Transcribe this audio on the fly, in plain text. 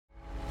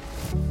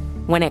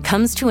When it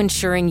comes to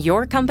ensuring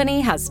your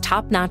company has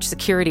top-notch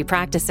security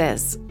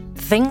practices,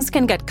 things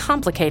can get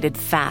complicated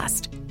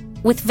fast.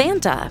 With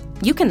Vanta,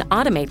 you can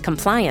automate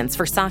compliance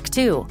for SOC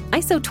 2,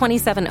 ISO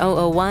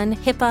 27001,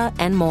 HIPAA,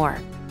 and more.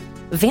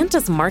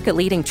 Vanta's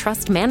market-leading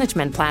trust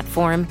management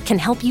platform can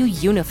help you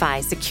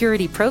unify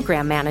security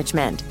program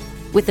management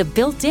with a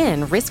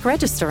built-in risk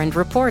register and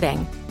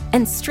reporting,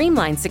 and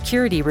streamline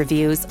security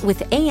reviews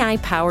with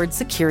AI-powered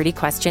security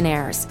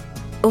questionnaires.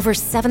 Over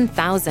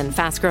 7,000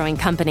 fast-growing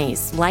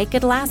companies like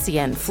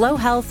Atlassian, Flow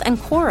Health, and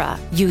Quora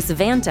use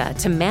Vanta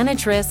to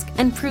manage risk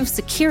and prove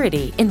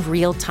security in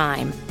real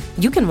time.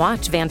 You can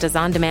watch Vanta's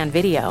on-demand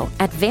video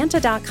at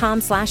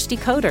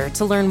vanta.com/decoder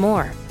to learn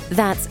more.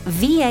 That's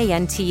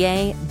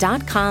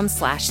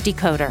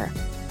vanta.com/decoder.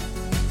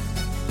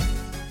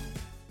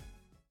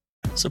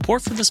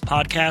 Support for this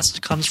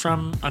podcast comes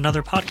from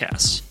another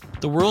podcast.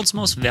 The world's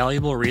most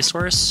valuable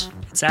resource,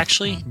 it's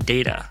actually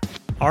data.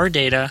 Our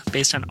data,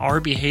 based on our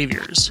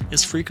behaviors,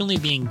 is frequently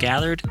being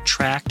gathered,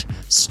 tracked,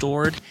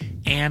 stored,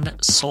 and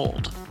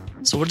sold.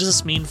 So what does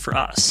this mean for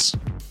us?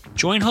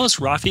 Join host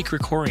Rafi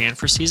Krikorian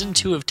for Season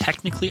 2 of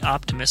Technically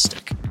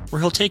Optimistic,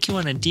 where he'll take you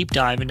on a deep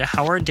dive into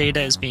how our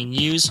data is being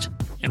used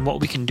and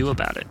what we can do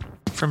about it.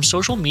 From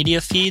social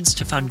media feeds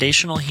to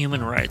foundational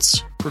human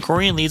rights,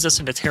 Krikorian leads us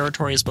into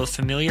territories both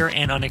familiar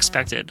and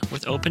unexpected,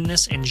 with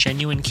openness and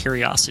genuine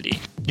curiosity.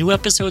 New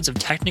episodes of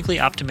Technically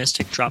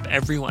Optimistic drop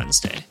every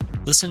Wednesday.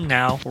 Listen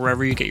now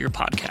wherever you get your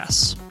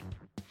podcasts.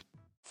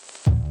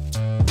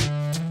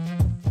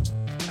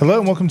 Hello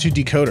and welcome to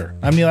Decoder.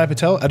 I'm Nilay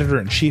Patel,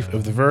 editor-in-chief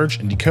of The Verge,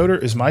 and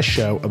Decoder is my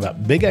show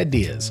about big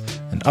ideas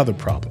and other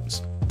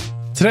problems.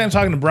 Today I'm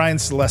talking to Brian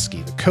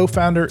Selesky, the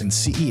co-founder and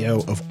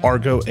CEO of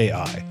Argo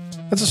AI.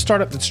 That's a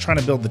startup that's trying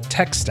to build the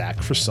tech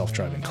stack for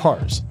self-driving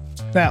cars.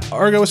 Now,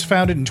 Argo was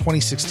founded in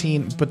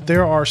 2016, but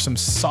there are some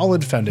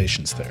solid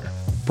foundations there.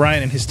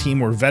 Brian and his team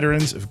were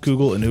veterans of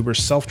Google and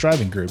Uber's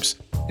self-driving groups,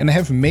 and they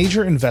have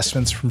major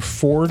investments from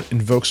Ford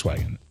and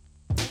Volkswagen.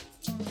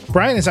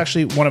 Brian is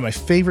actually one of my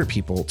favorite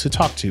people to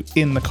talk to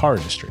in the car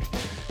industry.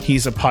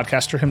 He's a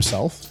podcaster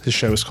himself. His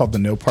show is called the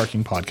No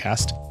Parking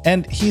Podcast,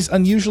 and he's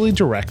unusually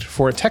direct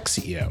for a tech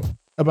CEO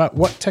about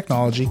what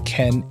technology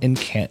can and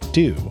can't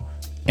do,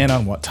 and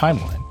on what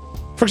timeline.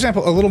 For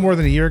example, a little more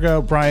than a year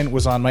ago, Brian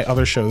was on my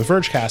other show, The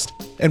Vergecast,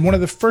 and one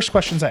of the first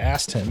questions I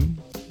asked him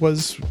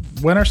was,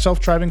 when are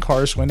self-driving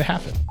cars going to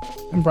happen?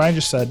 And Brian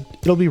just said,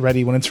 it'll be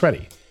ready when it's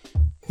ready.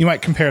 You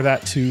might compare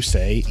that to,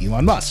 say,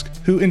 Elon Musk,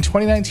 who in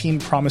 2019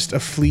 promised a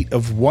fleet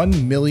of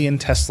 1 million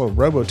Tesla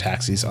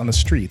robotaxis on the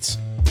streets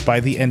by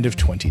the end of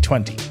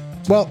 2020.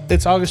 Well,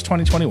 it's August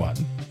 2021,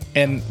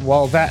 and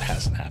while that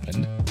hasn't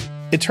happened,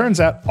 it turns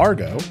out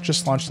Argo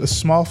just launched a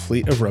small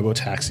fleet of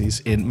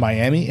robotaxis in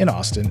Miami and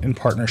Austin in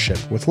partnership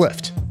with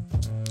Lyft.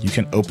 You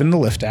can open the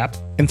Lyft app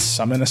and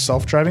summon a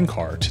self-driving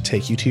car to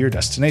take you to your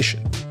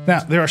destination.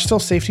 Now, there are still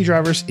safety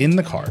drivers in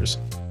the cars,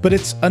 but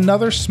it's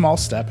another small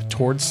step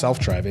towards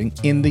self-driving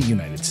in the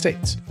United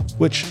States,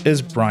 which,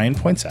 as Brian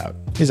points out,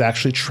 is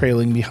actually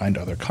trailing behind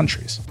other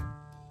countries.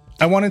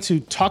 I wanted to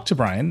talk to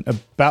Brian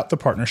about the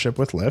partnership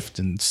with Lyft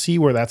and see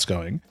where that's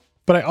going,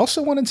 but I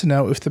also wanted to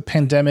know if the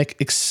pandemic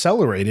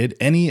accelerated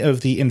any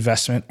of the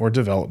investment or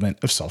development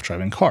of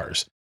self-driving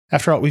cars.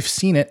 After all, we've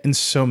seen it in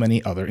so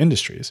many other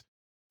industries.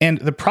 And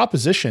the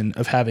proposition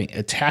of having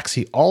a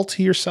taxi all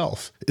to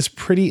yourself is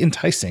pretty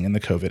enticing in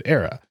the COVID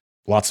era.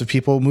 Lots of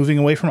people moving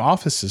away from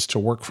offices to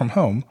work from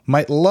home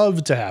might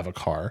love to have a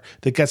car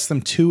that gets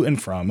them to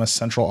and from a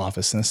central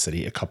office in the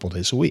city a couple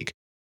days a week.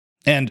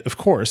 And of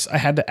course, I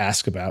had to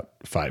ask about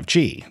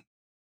 5G.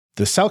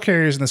 The cell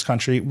carriers in this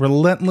country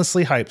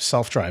relentlessly hype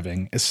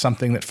self-driving as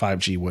something that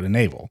 5G would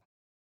enable.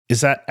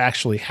 Is that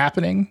actually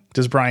happening?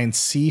 Does Brian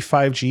see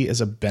 5G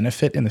as a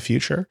benefit in the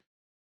future?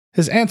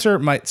 His answer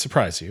might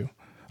surprise you,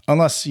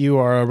 unless you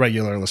are a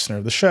regular listener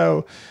of the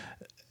show,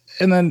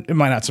 and then it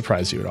might not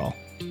surprise you at all.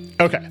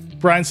 Okay,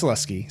 Brian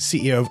Selesky,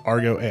 CEO of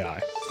Argo AI.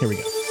 Here we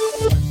go.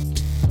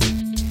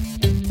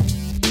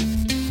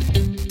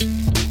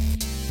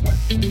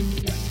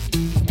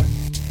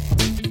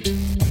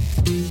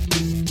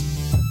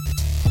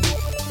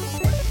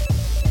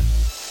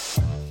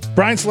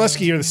 Brian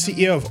Selesky, you're the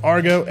CEO of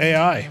Argo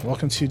AI.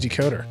 Welcome to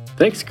Decoder.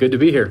 Thanks. Good to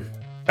be here.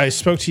 I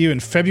spoke to you in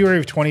February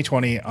of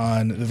 2020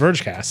 on the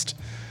Vergecast,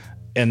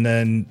 and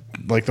then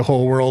the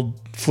whole world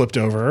flipped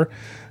over.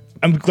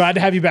 I'm glad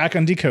to have you back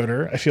on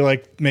Decoder. I feel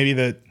like maybe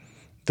the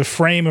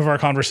frame of our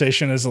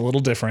conversation is a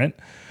little different,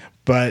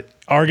 but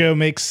Argo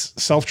makes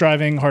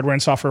self-driving hardware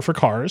and software for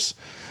cars.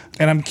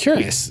 And I'm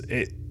curious,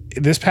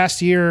 this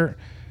past year,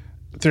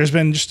 there's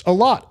been just a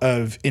lot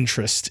of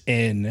interest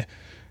in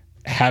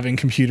having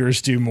computers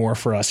do more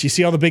for us. You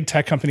see all the big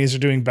tech companies are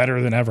doing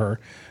better than ever.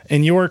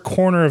 In your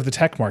corner of the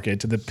tech market,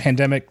 did the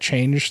pandemic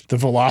change the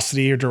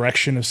velocity or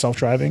direction of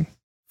self-driving?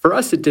 For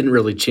us, it didn't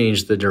really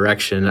change the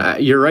direction.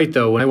 You're right,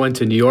 though. When I went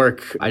to New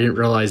York, I didn't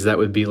realize that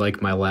would be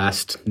like my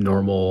last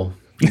normal,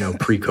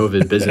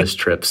 pre-COVID business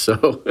trip.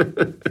 So,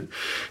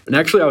 and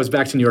actually, I was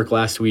back to New York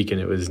last week,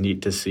 and it was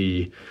neat to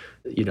see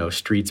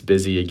streets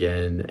busy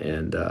again.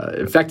 And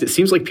in fact, it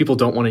seems like people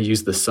don't want to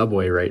use the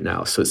subway right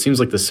now. So it seems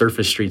like the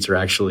surface streets are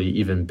actually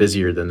even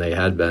busier than they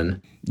had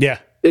been. Yeah.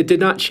 It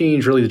did not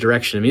change really the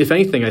direction. I mean, if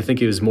anything, I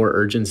think it was more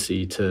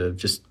urgency to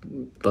just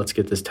let's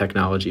get this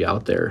technology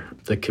out there.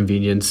 The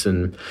convenience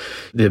and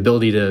the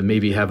ability to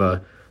maybe have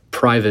a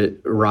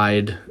private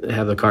ride,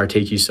 have the car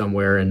take you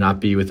somewhere and not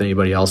be with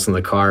anybody else in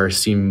the car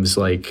seems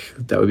like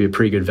that would be a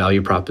pretty good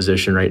value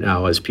proposition right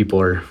now as people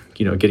are,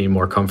 getting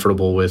more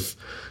comfortable with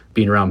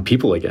being around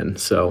people again.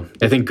 So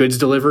I think goods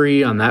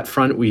delivery on that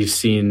front, we've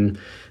seen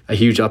a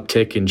huge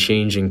uptick in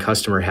change in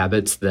customer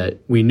habits that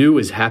we knew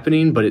was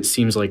happening, but it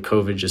seems like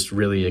COVID just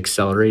really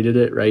accelerated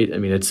it, right? I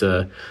mean, it's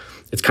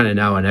kind of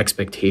now an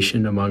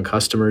expectation among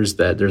customers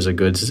that there's a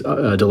goods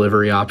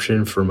delivery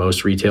option for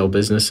most retail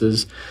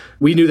businesses.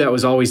 We knew that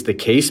was always the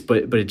case,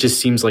 but it just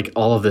seems like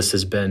all of this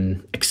has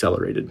been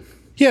accelerated.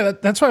 Yeah,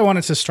 that's why I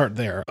wanted to start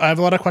there. I have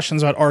a lot of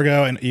questions about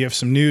Argo, and you have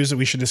some news that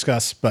we should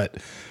discuss. But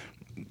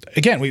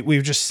again,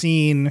 we've just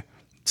seen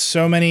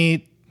so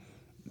many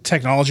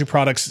technology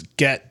products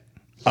get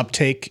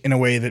uptake in a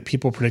way that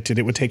people predicted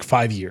it would take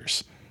 5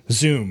 years.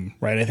 Zoom,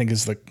 right, I think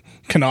is the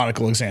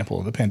canonical example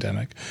of the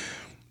pandemic.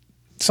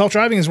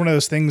 Self-driving is one of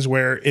those things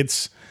where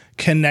it's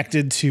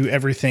connected to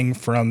everything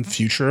from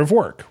future of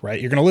work, right?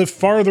 You're going to live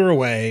farther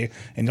away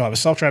and you'll have a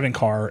self-driving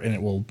car and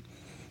it will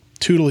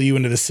tootle you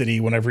into the city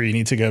whenever you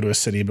need to go to a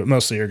city, but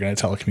mostly you're going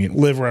to telecommute,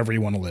 live wherever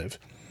you want to live.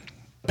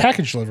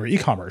 Package delivery,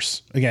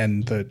 e-commerce.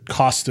 Again, the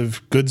cost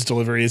of goods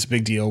delivery is a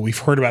big deal. We've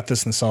heard about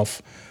this in the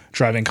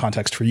self-driving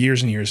context for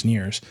years and years and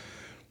years.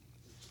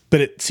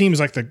 But it seems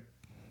like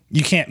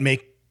you can't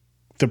make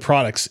the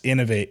products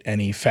innovate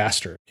any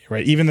faster,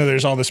 right? Even though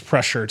there's all this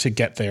pressure to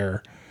get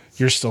there,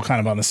 you're still kind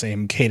of on the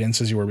same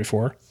cadence as you were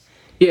before.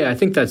 Yeah, I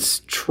think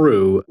that's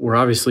true. We're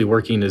obviously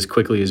working as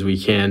quickly as we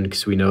can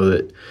because we know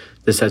that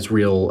this has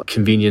real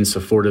convenience,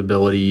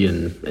 affordability,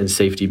 and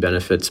safety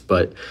benefits.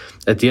 But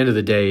at the end of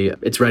the day,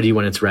 it's ready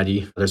when it's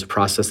ready. There's a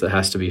process that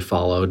has to be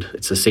followed.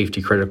 It's a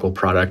safety critical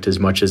product as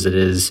much as it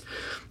is,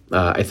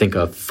 I think,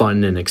 a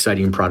fun and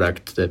exciting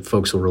product that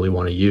folks will really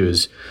want to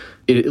use.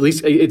 At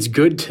least it's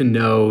good to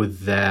know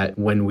that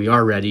when we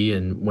are ready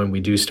and when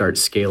we do start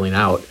scaling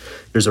out,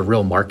 there's a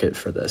real market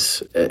for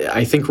this.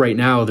 I think right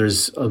now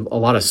there's a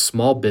lot of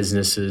small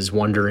businesses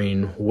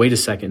wondering, wait a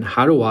second,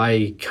 how do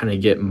I kind of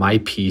get my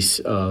piece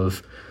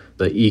of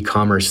the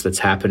e-commerce that's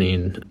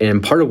happening?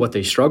 And part of what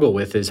they struggle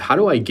with is how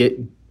do I get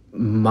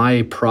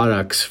my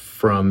products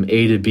from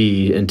A to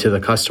B into the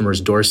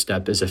customer's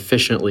doorstep as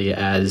efficiently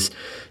as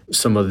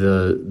some of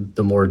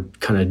the more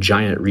kind of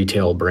giant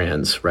retail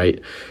brands,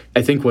 right?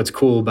 I think what's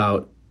cool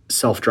about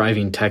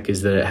self-driving tech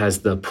is that it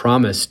has the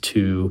promise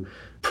to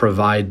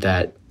provide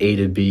that A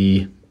to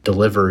B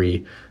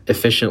delivery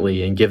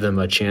efficiently and give them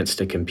a chance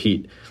to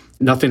compete.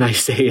 Nothing I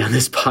say on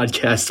this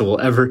podcast will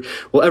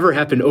ever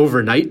happen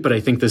overnight, but I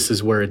think this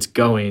is where it's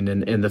going.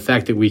 And the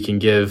fact that we can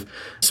give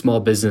small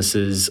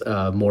businesses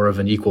more of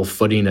an equal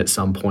footing at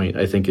some point,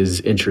 I think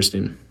is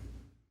interesting.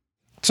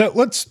 So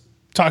let's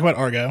talk about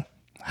Argo.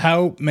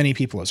 How many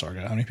people is Argo?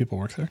 How many people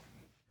work there?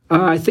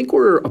 I think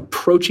we're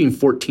approaching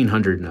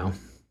 1,400 now.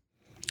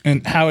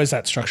 And how is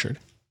that structured?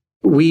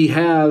 We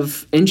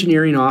have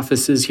engineering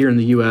offices here in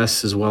the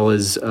U.S. as well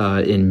as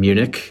in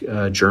Munich,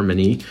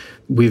 Germany.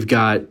 We've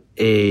got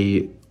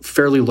a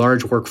fairly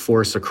large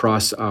workforce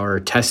across our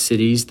test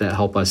cities that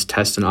help us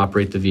test and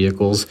operate the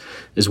vehicles,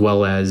 as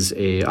well as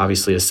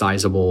obviously a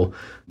sizable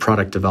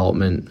product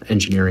development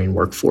engineering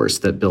workforce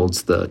that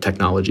builds the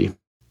technology.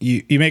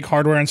 You make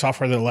hardware and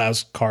software that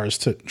allows cars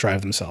to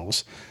drive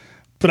themselves.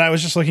 But I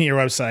was just looking at your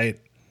website.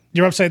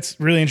 Your website's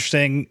really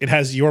interesting. It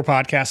has your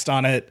podcast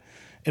on it.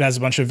 It has a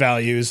bunch of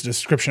values,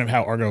 description of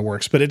how Argo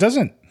works, but it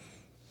doesn't.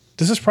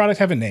 Does this product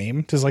have a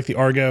name? Does the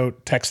Argo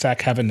tech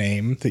stack have a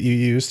name that you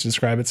use to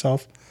describe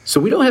itself? So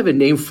we don't have a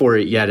name for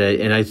it yet,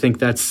 and I think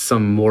that's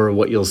some more of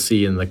what you'll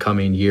see in the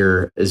coming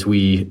year as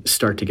we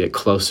start to get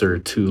closer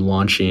to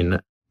launching.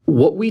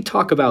 What we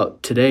talk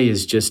about today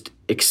is just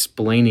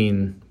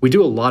explaining. We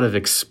do a lot of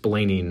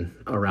explaining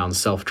around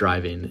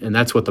self-driving, and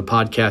that's what the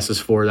podcast is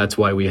for. That's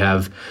why we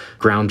have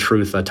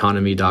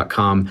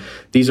groundtruthautonomy.com.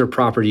 These are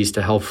properties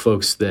to help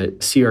folks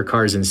that see our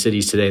cars in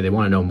cities today. They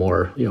want to know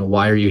more.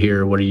 Why are you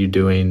here? What are you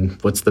doing?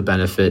 What's the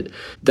benefit?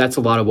 That's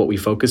a lot of what we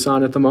focus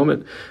on at the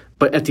moment.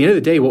 But at the end of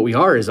the day, what we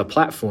are is a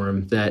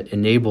platform that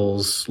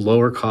enables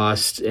lower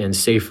cost and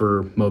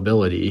safer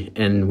mobility.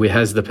 And it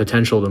has the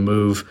potential to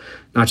move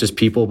not just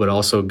people, but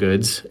also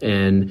goods.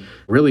 And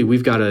really,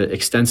 we've got an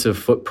extensive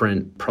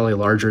footprint, probably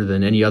larger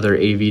than any other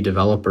AV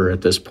developer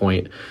at this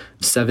point.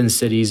 7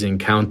 cities and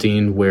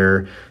counting,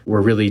 where we're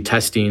really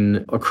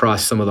testing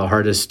across some of the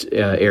hardest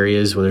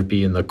areas, whether it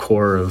be in the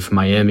core of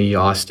Miami,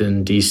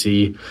 Austin,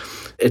 DC.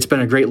 It's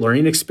been a great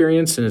learning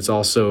experience, and it's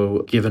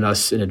also given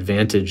us an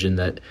advantage in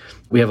that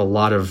we have a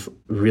lot of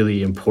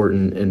really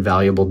important and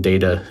valuable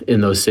data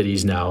in those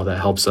cities now that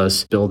helps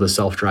us build a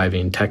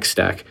self-driving tech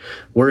stack.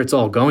 Where it's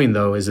all going,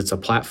 though, is it's a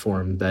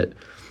platform that,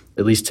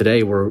 at least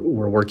today, we're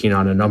working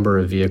on a number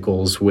of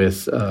vehicles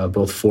with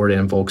both Ford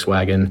and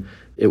Volkswagen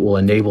it will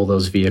enable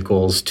those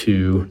vehicles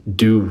to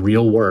do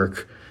real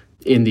work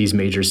in these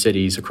major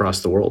cities across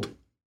the world.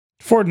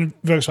 Ford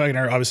and Volkswagen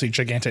are obviously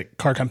gigantic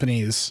car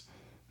companies.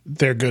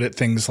 They're good at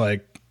things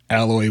like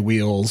alloy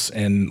wheels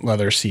and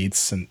leather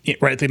seats, and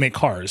right, they make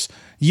cars.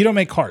 You don't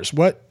make cars.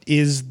 What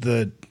is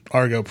the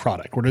Argo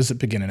product? Where does it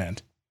begin and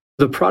end?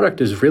 The product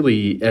is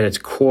really, at its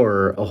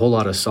core, a whole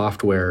lot of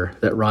software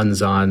that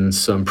runs on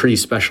some pretty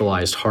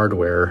specialized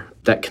hardware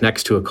that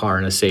connects to a car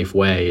in a safe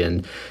way.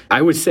 And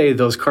I would say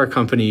those car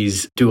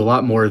companies do a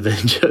lot more than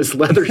just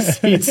leather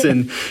seats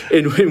and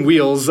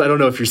wheels. I don't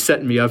know if you're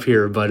setting me up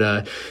here,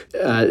 but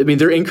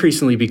they're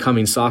increasingly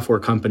becoming software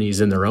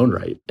companies in their own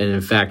right. And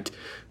in fact,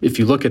 if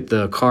you look at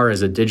the car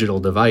as a digital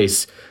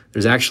device,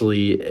 there's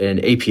actually an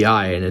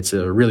API, and it's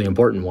a really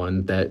important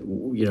one that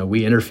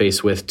we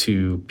interface with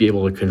to be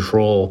able to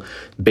control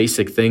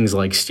basic things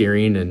like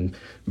steering and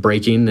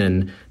braking,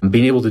 and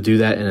being able to do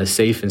that in a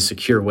safe and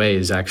secure way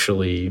is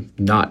actually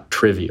not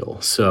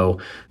trivial. So,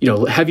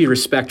 heavy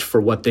respect for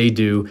what they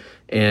do,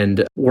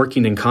 and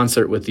working in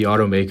concert with the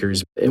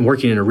automakers and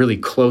working in a really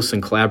close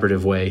and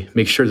collaborative way,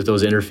 make sure that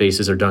those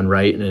interfaces are done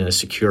right and in a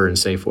secure and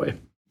safe way.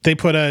 They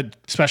put a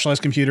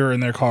specialized computer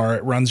in their car.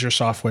 It runs your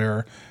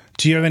software.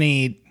 Do you have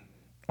any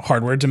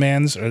hardware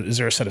demands? Or is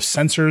there a set of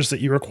sensors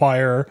that you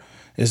require?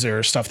 Is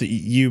there stuff that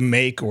you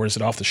make, or is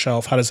it off the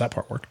shelf? How does that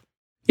part work?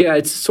 Yeah,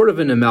 it's sort of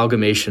an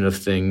amalgamation of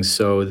things.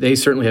 So they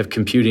certainly have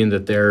computing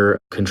that their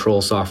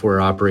control software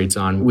operates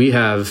on. We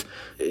have,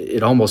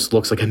 it almost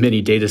looks like a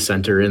mini data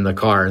center in the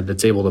car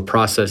that's able to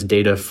process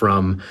data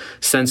from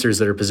sensors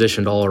that are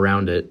positioned all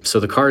around it. So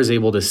the car is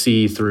able to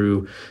see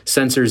through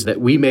sensors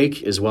that we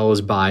make as well as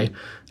buy,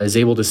 is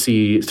able to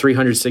see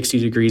 360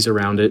 degrees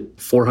around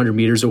it, 400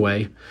 meters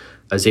away,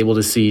 is able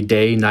to see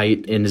day,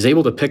 night, and is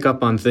able to pick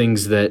up on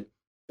things that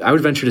I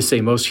would venture to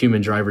say most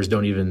human drivers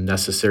don't even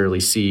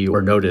necessarily see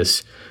or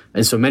notice.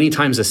 And so many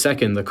times a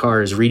second, the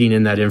car is reading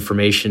in that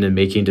information and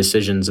making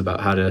decisions about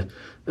how to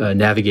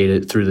navigate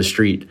it through the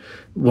street.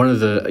 One of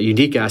the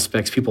unique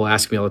aspects, people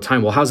ask me all the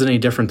time, well, how's it any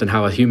different than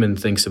how a human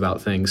thinks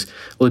about things?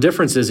 Well, the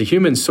difference is a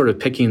human's sort of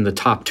picking the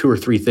top 2 or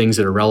 3 things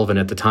that are relevant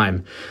at the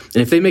time.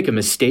 And if they make a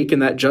mistake in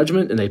that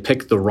judgment and they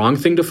pick the wrong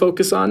thing to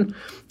focus on,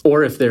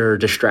 or if they're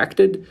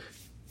distracted,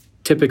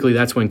 typically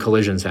that's when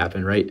collisions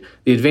happen, right?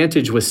 The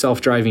advantage with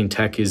self-driving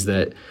tech is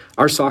that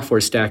our software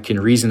stack can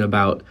reason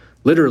about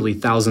literally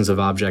thousands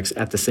of objects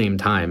at the same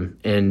time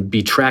and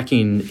be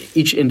tracking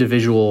each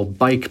individual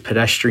bike,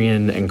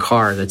 pedestrian, and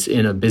car that's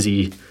in a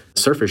busy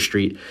surface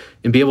street,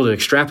 and be able to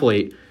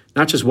extrapolate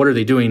not just what are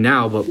they doing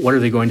now, but what are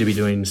they going to be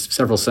doing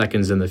several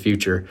seconds in the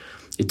future.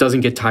 It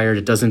doesn't get tired.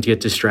 It doesn't get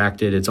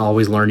distracted. It's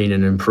always learning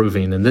and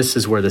improving. And this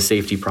is where the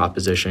safety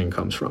proposition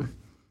comes from.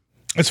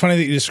 It's funny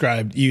that you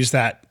use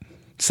that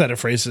set of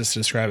phrases to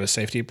describe a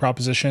safety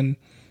proposition,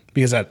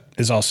 because that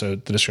is also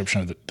the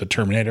description of the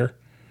Terminator.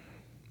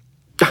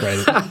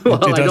 Right? Well,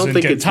 it doesn't I don't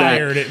think get it's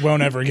tired. It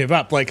won't ever give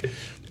up. Like,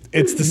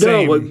 it's the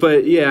same. No,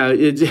 but yeah,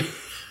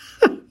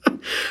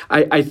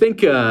 I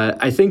think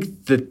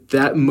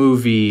that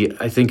movie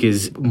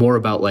is more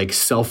about like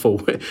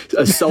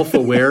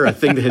self-aware, a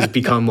thing that has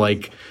become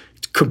like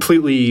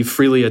completely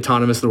freely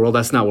autonomous in the world.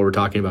 That's not what we're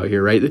talking about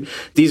here, right?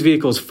 These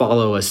vehicles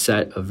follow a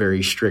set of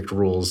very strict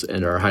rules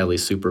and are highly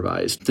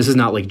supervised. This is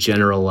not like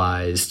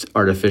generalized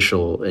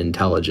artificial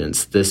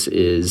intelligence. This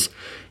is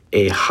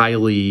a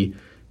highly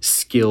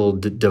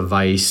skilled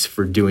device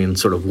for doing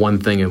sort of one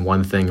thing and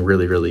one thing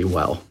really, really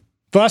well.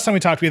 The last time we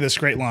talked, we had this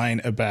great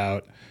line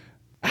about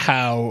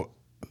how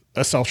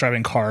a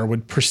self-driving car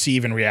would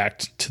perceive and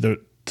react to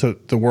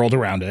the world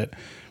around it.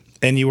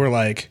 And you were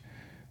like,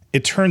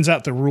 it turns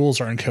out the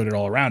rules are encoded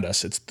all around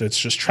us. It's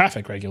just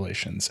traffic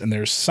regulations, and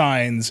there's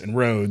signs and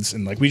roads,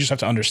 and like we just have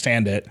to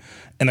understand it,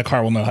 and the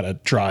car will know how to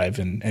drive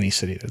in any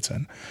city that it's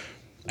in.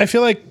 I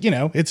feel like,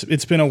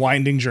 it's been a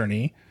winding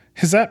journey.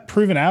 Has that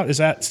proven out? Is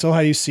that still how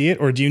you see it,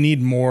 or do you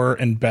need more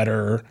and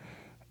better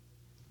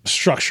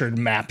structured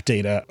map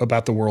data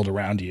about the world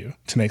around you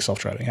to make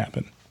self-driving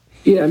happen?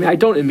 Yeah, I mean, I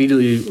don't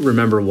immediately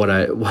remember what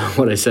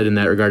I said in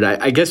that regard.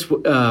 I guess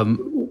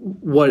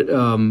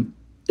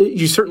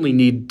you certainly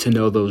need to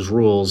know those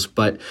rules,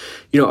 but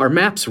our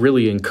maps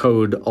really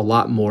encode a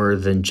lot more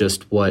than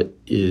just what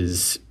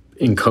is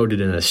encoded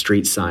in a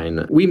street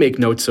sign. We make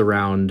notes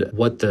around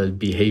what the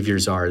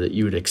behaviors are that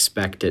you would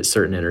expect at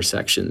certain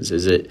intersections.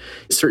 Is it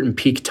certain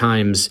peak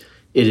times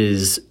it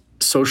is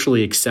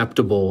socially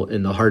acceptable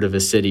in the heart of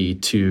a city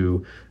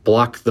to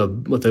block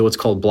what's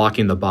called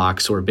blocking the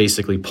box, or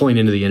basically pulling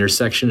into the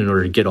intersection in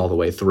order to get all the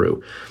way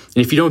through.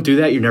 And if you don't do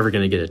that, you're never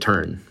going to get a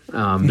turn.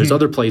 There's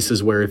other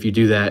places where if you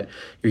do that,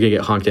 you're going to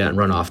get honked at and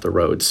run off the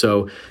road.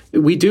 So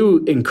we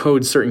do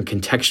encode certain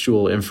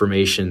contextual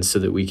information so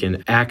that we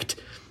can act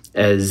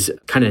as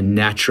kind of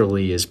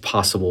naturally as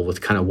possible with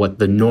kind of what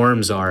the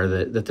norms are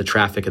that the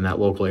traffic in that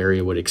local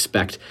area would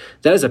expect.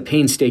 That is a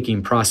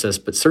painstaking process,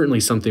 but certainly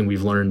something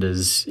we've learned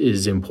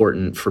is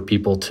important for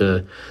people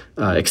to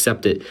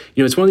accept it.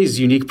 It's one of these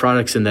unique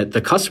products in that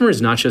the customer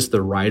is not just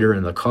the rider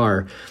in the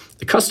car.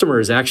 The customer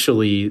is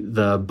actually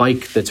the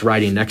bike that's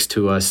riding next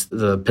to us,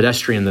 the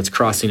pedestrian that's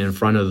crossing in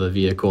front of the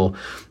vehicle.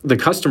 The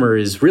customer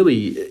is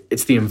really,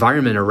 it's the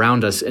environment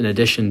around us in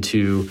addition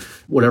to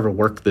whatever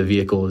work the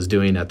vehicle is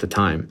doing at the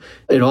time.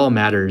 It all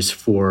matters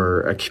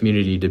for a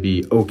community to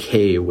be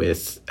okay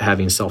with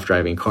having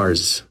self-driving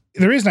cars.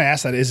 The reason I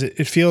ask that is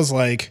it feels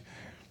like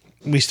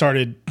we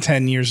started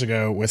 10 years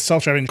ago with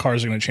self-driving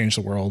cars are going to change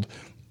the world.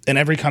 And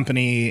every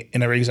company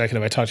and every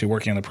executive I talked to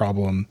working on the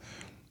problem,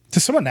 to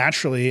somewhat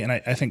naturally, and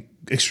I think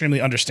extremely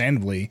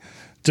understandably,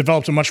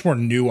 developed a much more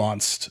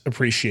nuanced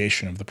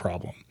appreciation of the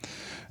problem.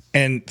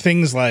 And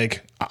things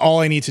like,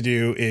 all I need to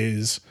do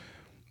is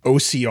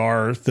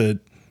OCR the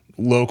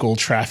local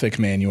traffic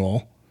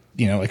manual,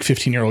 like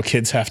 15-year-old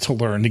kids have to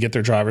learn to get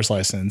their driver's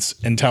license,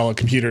 and tell a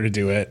computer to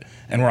do it,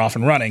 and we're off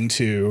and running,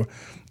 to,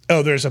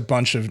 there's a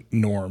bunch of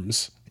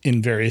norms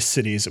in various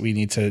cities that we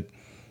need to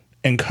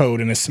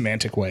encode in a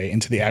semantic way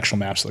into the actual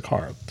maps of the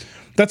car.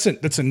 That's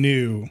a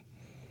new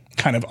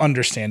kind of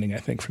understanding, I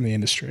think, from the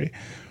industry.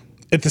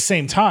 At the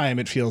same time,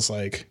 it feels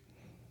like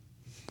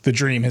the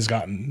dream has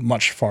gotten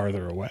much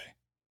farther away.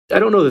 I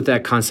don't know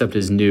that concept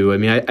is new. I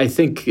mean, I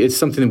think it's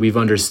something that we've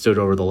understood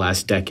over the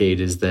last decade,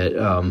 is that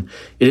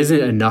it isn't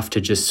enough to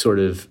just sort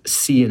of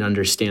see and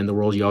understand the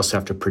world. You also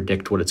have to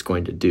predict what it's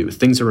going to do.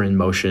 Things are in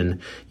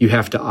motion. You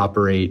have to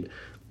operate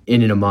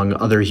in and among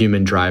other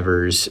human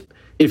drivers.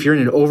 If you're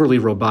in an overly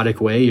robotic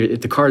way,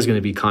 the car is going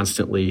to be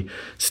constantly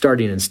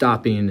starting and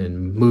stopping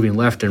and moving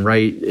left and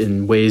right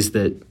in ways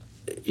that,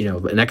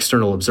 an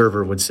external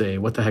observer would say,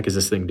 what the heck is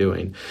this thing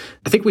doing?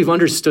 I think we've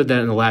understood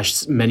that in the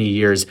last many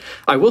years.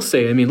 I will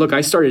say, look,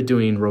 I started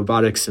doing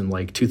robotics in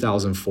like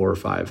 2004 or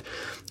 5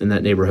 in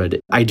that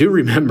neighborhood. I do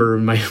remember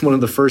one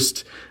of the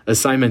first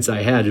assignments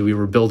I had, we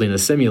were building a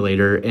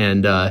simulator,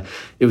 and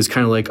it was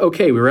kind of like,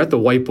 okay, we were at the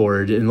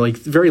whiteboard, and like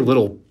very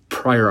little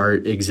prior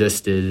art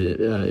existed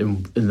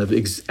in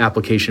the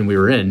application we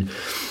were in.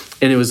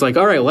 And it was like,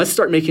 all right, let's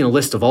start making a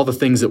list of all the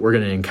things that we're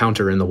going to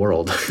encounter in the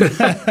world.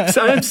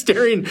 So I'm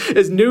staring,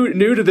 as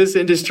new to this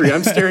industry,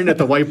 I'm staring at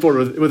the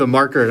whiteboard with a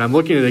marker, and I'm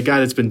looking at a guy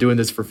that's been doing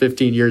this for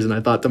 15 years, and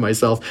I thought to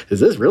myself, is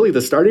this really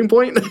the starting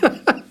point?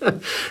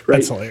 Right.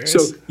 That's hilarious.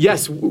 So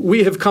yes,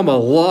 we have come a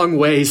long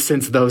way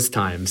since those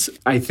times.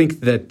 I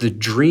think that the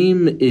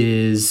dream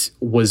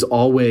was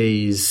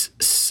always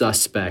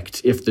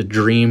suspect if the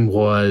dream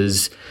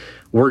was,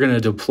 we're going to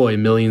deploy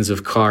millions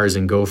of cars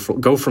and go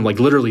from like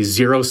literally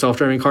zero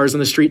self-driving cars on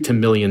the street to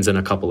millions in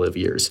a couple of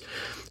years.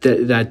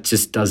 That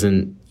just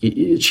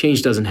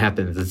change doesn't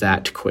happen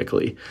that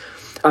quickly.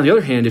 On the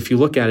other hand, if you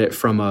look at it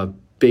from a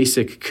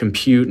basic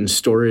compute and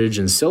storage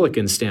and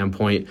silicon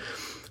standpoint,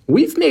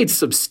 we've made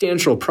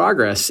substantial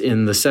progress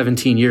in the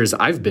 17 years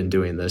I've been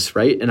doing this,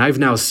 right? And I've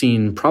now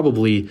seen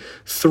probably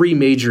 3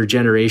 major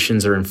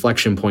generations or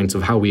inflection points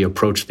of how we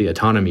approach the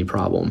autonomy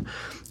problem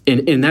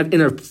in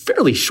a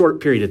fairly short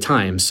period of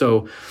time.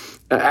 So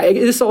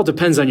this all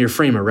depends on your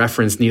frame of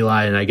reference,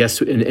 Nilay, and I guess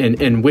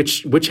and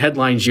which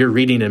headlines you're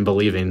reading and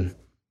believing.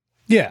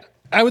 Yeah,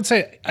 I would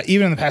say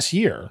even in the past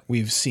year,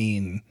 we've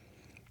seen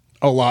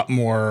a lot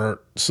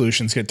more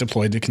solutions get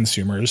deployed to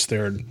consumers.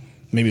 They're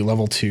maybe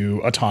level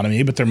 2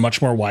 autonomy, but they're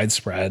much more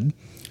widespread.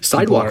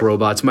 Sidewalk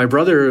robots. My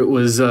brother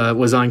was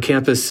on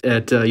campus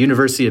at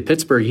University of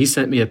Pittsburgh. He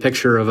sent me a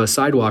picture of a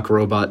sidewalk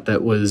robot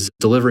that was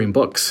delivering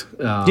books.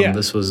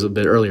 This was a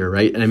bit earlier,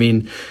 right? And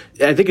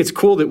I think it's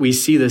cool that we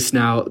see this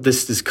now.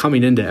 This is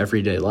coming into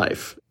everyday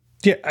life.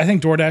 Yeah, I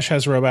think DoorDash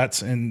has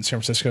robots in San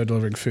Francisco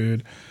delivering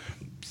food.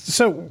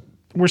 So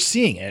we're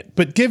seeing it.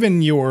 But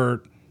given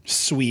your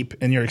sweep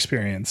and your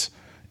experience,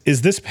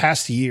 is this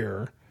past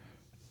year,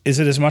 is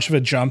it as much of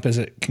a jump as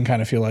it can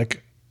kind of feel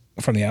like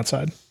from the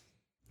outside?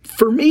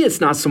 For me,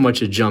 it's not so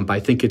much a jump. I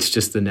think it's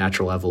just the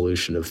natural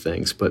evolution of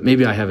things, but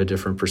maybe I have a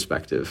different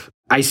perspective.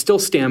 I still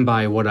stand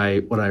by what I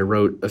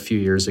wrote a few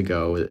years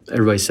ago.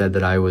 Everybody said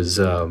that I was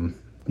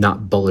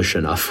not bullish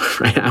enough,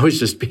 right? I was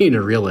just being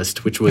a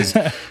realist, which was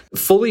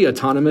fully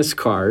autonomous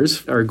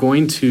cars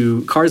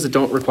that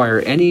don't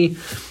require any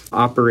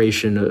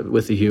operation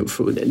with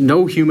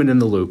no human in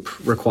the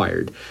loop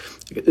required.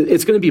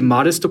 It's going to be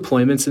modest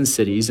deployments in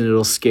cities, and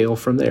it'll scale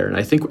from there. And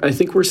I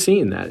think we're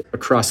seeing that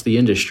across the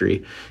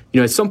industry.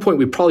 At some point,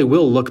 we probably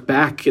will look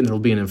back, and there'll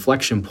be an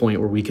inflection point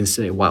where we can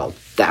say, "Wow,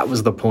 that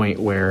was the point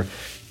where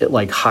it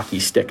like hockey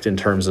sticked in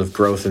terms of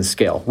growth and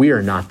scale." We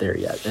are not there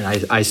yet,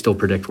 and I still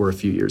predict we're a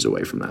few years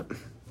away from that.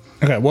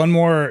 Okay, one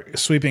more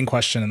sweeping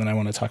question, and then I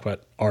want to talk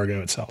about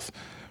Argo itself.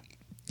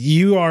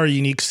 You are a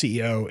unique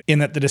CEO in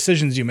that the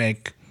decisions you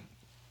make,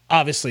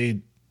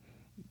 obviously,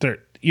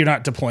 you're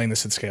not deploying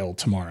this at scale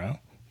tomorrow.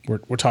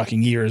 We're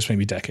talking years,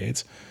 maybe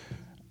decades.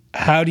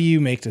 How do you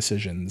make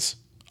decisions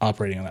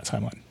operating on that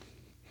timeline?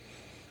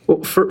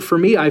 Well, for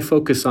me, I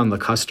focus on the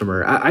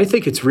customer. I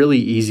think it's really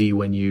easy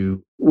when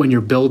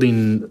you're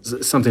building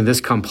something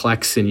this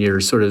complex and you're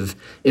sort of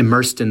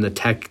immersed in the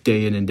tech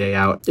day in and day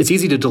out. It's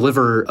easy to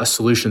deliver a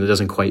solution that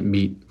doesn't quite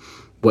meet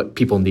what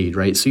people need,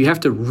 right? So you have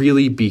to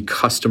really be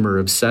customer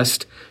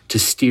obsessed to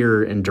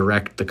steer and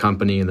direct the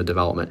company and the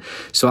development.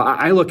 So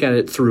I look at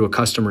it through a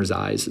customer's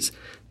eyes.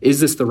 Is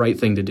this the right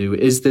thing to do?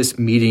 Is this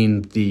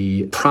meeting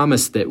the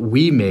promise that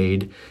we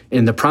made?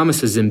 And the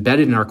promise is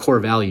embedded in our core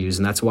values,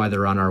 and that's why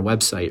they're on our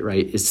website,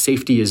 right? Is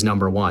safety is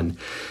number one.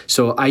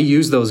 So I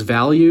use those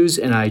values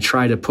and I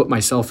try to put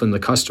myself in the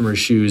customer's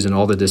shoes and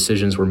all the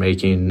decisions we're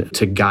making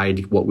to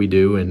guide what we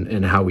do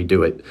and how we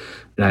do it.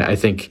 And I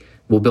think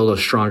we'll build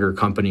a stronger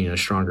company and a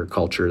stronger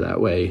culture that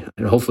way,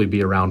 and hopefully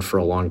be around for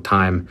a long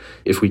time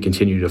if we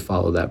continue to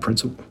follow that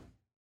principle.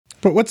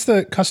 But what's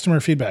the customer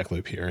feedback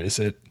loop here? Is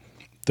it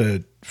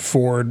the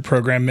Ford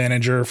program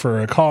manager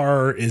for a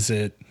car? Is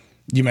it,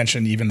 you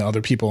mentioned even the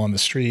other people on the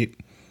street?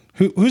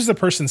 Who's the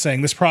person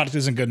saying this product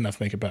isn't good enough,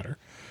 make it better?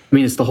 I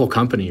mean, it's the whole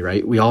company,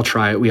 right? We all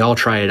try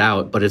it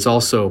out, but it's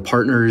also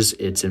partners,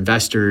 it's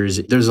investors.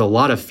 There's a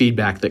lot of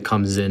feedback that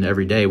comes in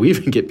every day. We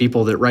even get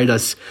people that write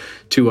us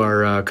to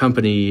our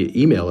company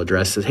email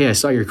address that, hey, I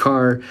saw your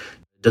car.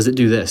 Does it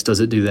do this? Does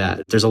it do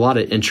that? There's a lot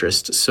of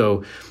interest.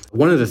 So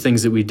one of the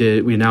things that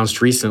we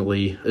announced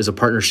recently is a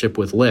partnership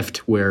with Lyft,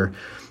 where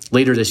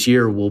later this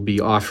year, we'll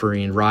be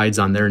offering rides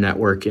on their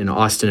network in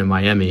Austin and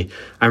Miami.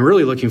 I'm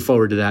really looking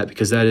forward to that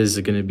because that is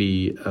going to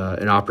be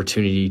an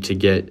opportunity to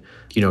get,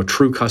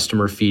 true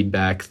customer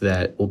feedback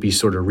that will be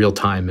sort of real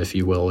time, if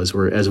you will, as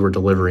we're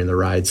delivering the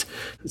rides.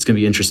 It's going to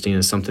be interesting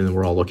and something that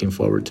we're all looking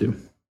forward to.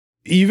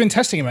 You've been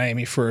testing in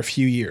Miami for a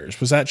few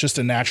years. Was that just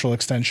a natural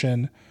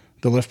extension,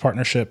 the Lyft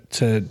partnership,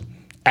 to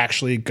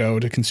actually go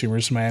to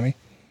consumers in Miami?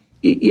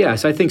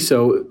 Yes, I think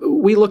so.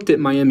 We looked at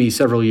Miami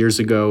several years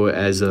ago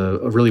as a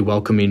really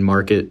welcoming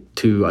market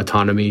to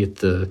autonomy.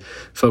 The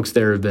folks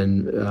there have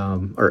been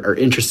are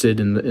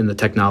interested in the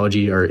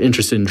technology, are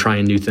interested in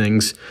trying new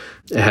things.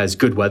 It has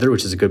good weather,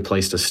 which is a good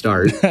place to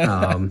start.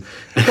 Well,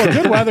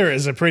 good weather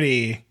is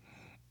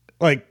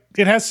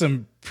it has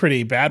some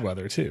pretty bad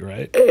weather too,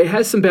 right? It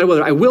has some bad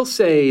weather. I will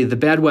say the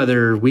bad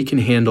weather we can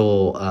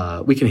handle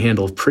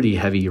pretty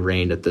heavy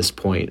rain at this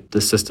point.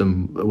 The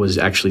system was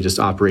actually just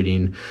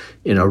operating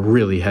in a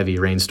really heavy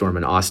rainstorm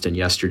in Austin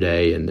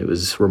yesterday, and it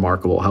was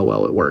remarkable how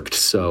well it worked.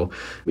 So,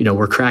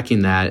 we're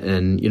cracking that,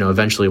 and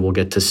eventually we'll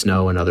get to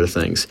snow and other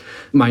things.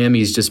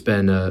 Miami's just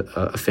been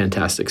a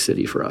fantastic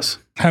city for us.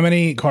 How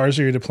many cars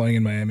are you deploying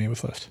in Miami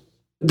with Lyft?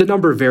 The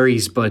number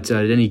varies, but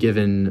at any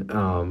given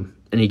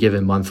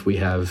month, we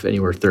have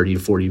anywhere 30 to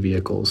 40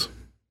 vehicles.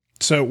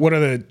 So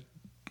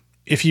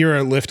if you're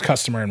a Lyft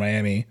customer in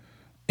Miami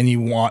and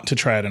you want to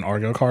try out an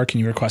Argo car, can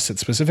you request it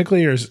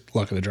specifically, or is it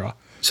luck of the draw?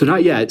 So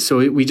not yet.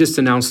 So we just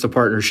announced a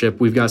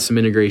partnership. We've got some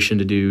integration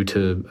to do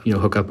to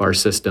hook up our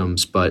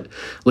systems. But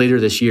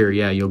later this year,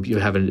 you'll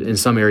have in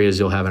some areas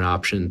you'll have an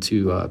option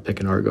to pick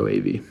an Argo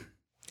AV.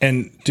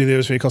 And do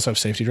those vehicles have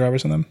safety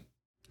drivers in them?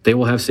 They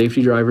will have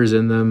safety drivers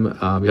in them.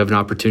 You have an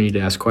opportunity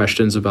to ask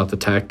questions about the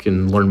tech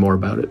and learn more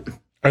about it.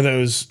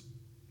 Is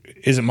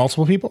it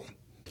multiple people?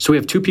 So we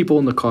have 2 people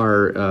in the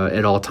car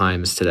at all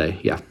times today,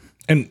 yeah.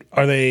 And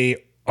are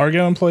they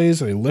Argo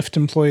employees? Are they Lyft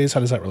employees?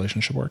 How does that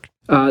relationship work?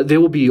 They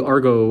will be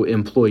Argo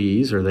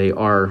employees, or they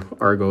are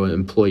Argo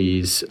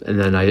employees. And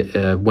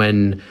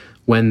then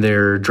when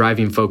they're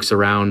driving folks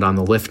around on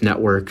the Lyft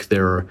network,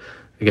 they're,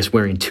 I guess,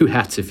 wearing 2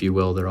 hats, if you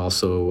will. They're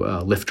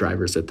also Lyft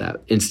drivers at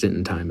that instant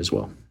in time as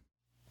well.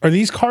 Are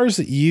these cars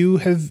that you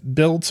have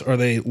built? Are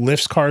they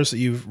Lyft's cars that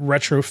you've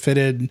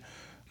retrofitted?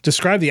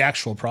 Describe the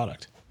actual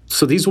product.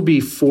 So these will be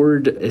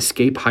Ford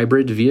Escape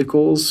hybrid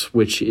vehicles,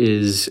 which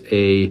is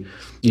a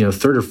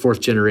 3rd or 4th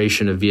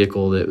generation of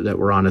vehicle that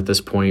we're on at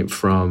this point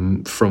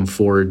from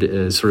Ford,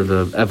 as sort of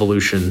an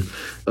evolution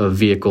of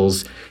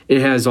vehicles.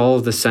 It has all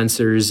of the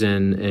sensors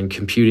and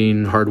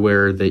computing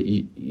hardware that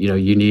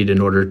you need in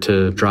order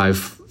to drive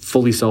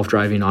fully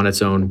self-driving on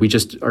its own. We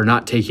just are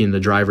not taking the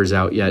drivers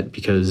out yet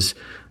because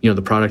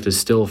the product is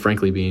still,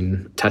 frankly,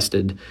 being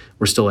tested.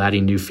 We're still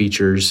adding new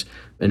features.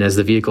 And as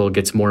the vehicle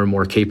gets more and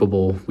more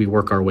capable, we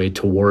work our way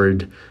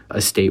toward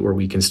a state where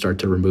we can start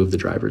to remove the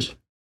drivers.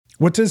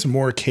 What does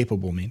more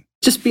capable mean?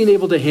 Just being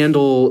able to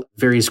handle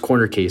various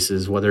corner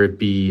cases, whether it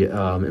be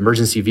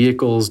emergency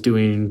vehicles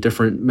doing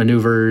different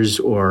maneuvers,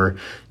 or,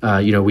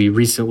 we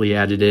recently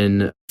added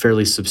in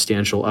fairly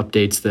substantial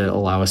updates that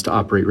allow us to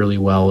operate really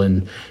well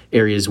in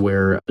areas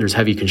where there's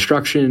heavy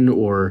construction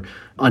or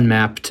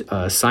unmapped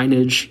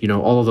signage.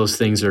 All of those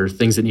things are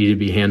things that need to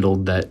be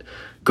handled that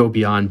go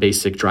beyond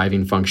basic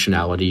driving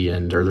functionality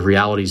and are the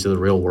realities of the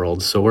real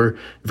world. So we're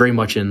very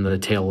much in the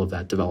tail of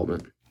that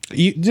development.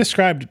 You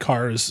described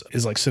cars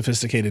as like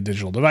sophisticated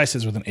digital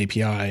devices with an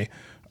API.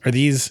 Are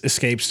these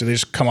escapes, do they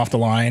just come off the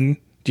line?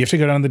 Do you have to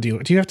go down to the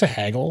dealer? Do you have to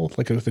haggle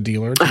like with the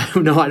dealer?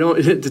 No, I don't.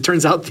 It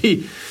turns out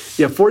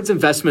Ford's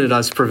investment in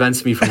us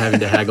prevents me from having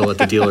to haggle at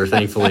the dealer,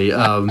 thankfully.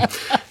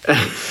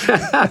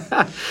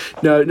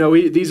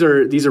 No. These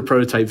are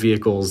prototype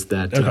vehicles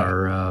that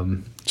are.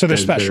 So they're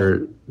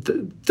special.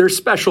 They're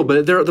special,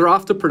 but they're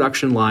off the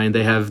production line.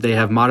 They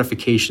have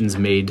modifications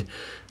made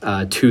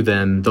to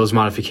them. Those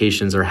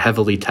modifications are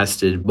heavily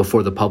tested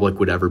before the public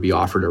would ever be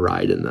offered a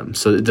ride in them.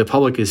 So the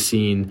public is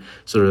seeing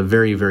sort of a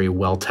very, very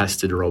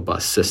well-tested,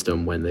 robust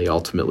system when they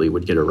ultimately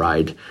would get a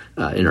ride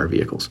in our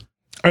vehicles.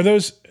 Are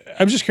those?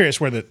 I'm just curious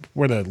where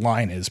the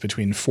line is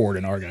between Ford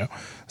and Argo.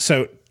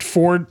 So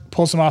Ford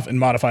pulls them off and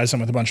modifies them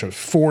with a bunch of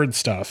Ford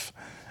stuff,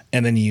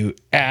 and then you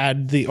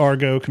add the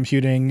Argo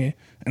computing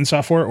and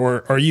software,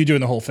 or are you doing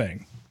the whole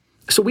thing?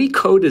 So we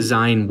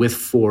co-design with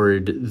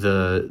Ford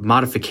the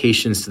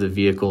modifications to the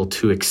vehicle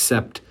to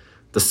accept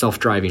the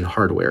self-driving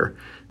hardware.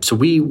 So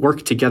we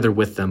work together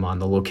with them on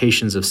the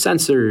locations of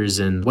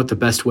sensors and what the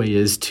best way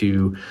is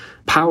to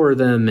power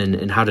them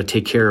and how to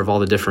take care of all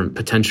the different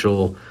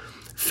potential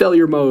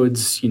failure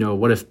modes.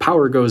 What if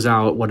power goes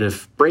out? What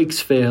if brakes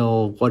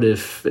fail? What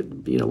if,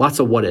 lots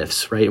of what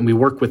ifs, right? And we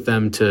work with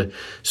them to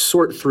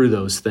sort through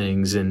those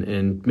things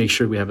and make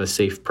sure we have a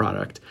safe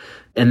product.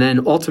 And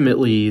then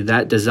ultimately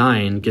that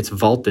design gets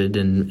vaulted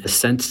and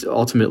sent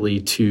ultimately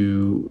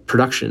to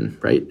production,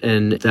 right?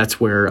 And that's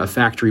where a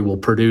factory will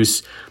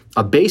produce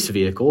a base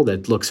vehicle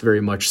that looks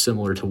very much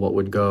similar to what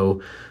would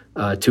go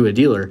to a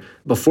dealer.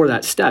 Before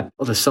that step,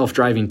 the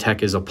self-driving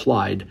tech is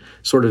applied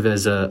sort of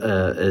as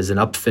an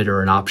upfit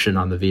or an option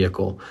on the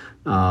vehicle.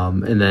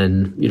 And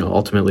then,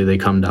 ultimately they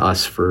come to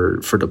us for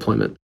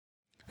deployment.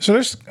 So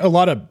there's a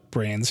lot of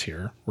brands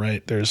here,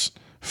 right? There's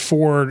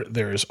Ford,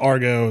 there's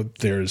Argo,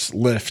 there's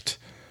Lyft.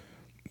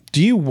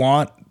 Do you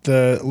want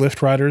the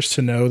Lyft riders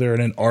to know they're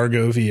in an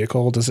Argo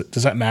vehicle? Does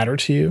that matter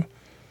to you?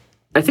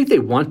 I think they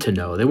want to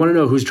know. They want to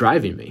know who's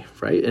driving me,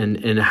 right?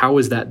 And how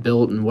is that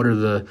built, and what are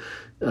the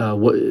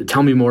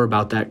tell me more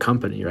about that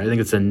company, right? I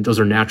think those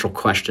are natural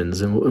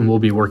questions, and we'll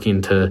be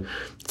working to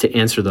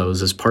answer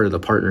those as part of the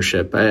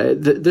partnership.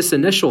 This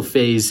initial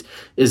phase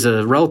is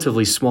a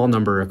relatively small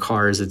number of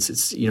cars.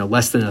 It's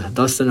less than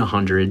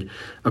 100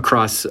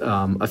 across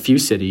a few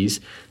cities,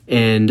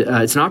 and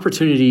it's an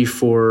opportunity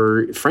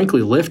for,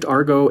 frankly, Lyft,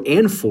 Argo,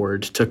 and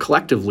Ford to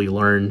collectively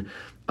learn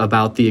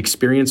about the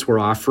experience we're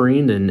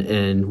offering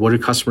and what do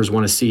customers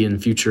want to see in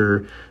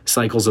future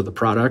cycles of the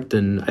product.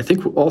 And I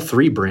think all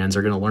three brands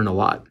are going to learn a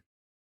lot.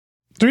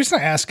 The reason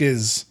I ask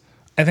is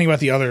I think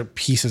about the other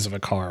pieces of a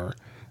car,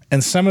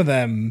 and some of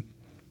them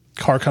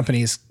car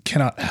companies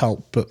cannot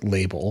help but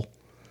label,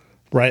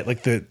 right?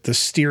 Like the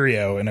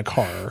stereo in a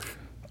car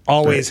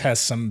always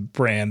has some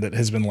brand that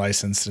has been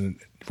licensed, and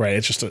right,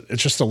 it's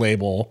just a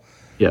label.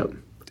 Yeah.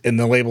 And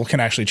the label can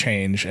actually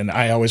change. And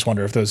I always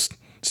wonder if those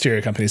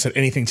stereo companies had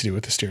anything to do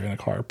with the stereo in a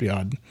car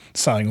beyond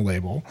selling a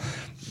label.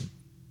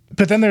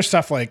 But then there's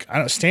stuff like,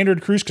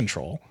 standard cruise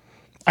control.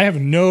 I have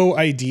no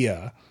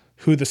idea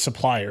who the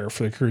supplier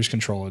for the cruise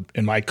control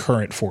in my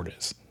current Ford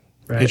is.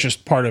 Right. It's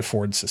just part of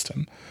Ford's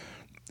system.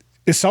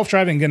 Is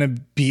self-driving going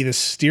to be the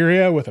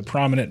stereo with a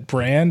prominent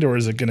brand, or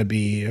is it going to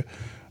be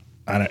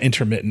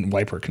intermittent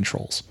wiper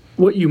controls?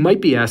 What you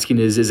might be asking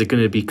is it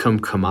going to become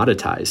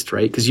commoditized,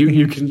 right? Because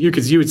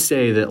you would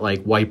say that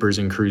like wipers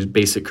and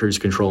basic cruise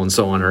control and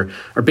so on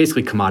are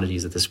basically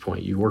commodities at this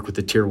point. You work with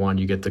the tier one,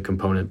 you get the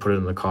component, put it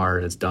in the car,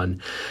 and it's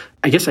done.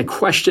 I guess I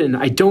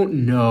don't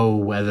know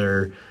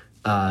whether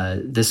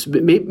this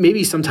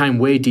maybe sometime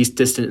way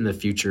distant in the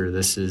future,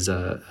 this is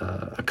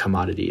a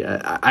commodity.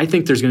 I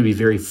think there's going to be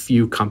very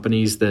few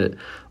companies that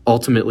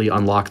ultimately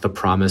unlock the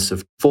promise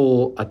of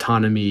full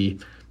autonomy,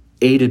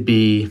 A to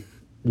B,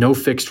 no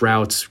fixed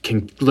routes,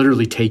 can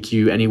literally take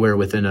you anywhere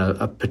within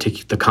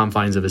the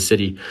confines of a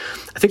city.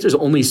 I think there's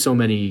only so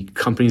many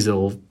companies that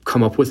will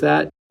come up with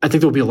that. I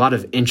think there'll be a lot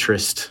of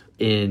interest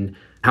in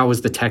how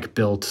was the tech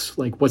built,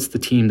 like what's the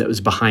team that was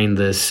behind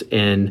this.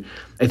 And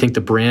I think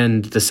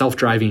the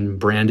self-driving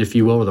brand, if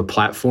you will, or the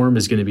platform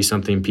is going to be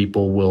something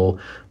people will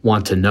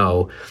want to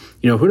know.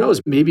 Who knows,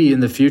 maybe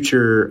in the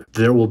future,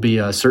 there will be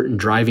a certain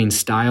driving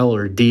style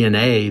or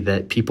DNA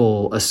that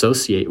people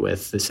associate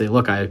with. They say,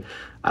 look, I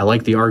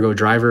like the Argo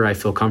driver. I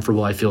feel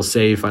comfortable. I feel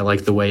safe. I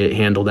like the way it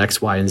handled X,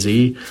 Y, and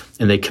Z,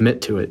 and they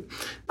commit to it.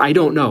 I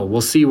don't know.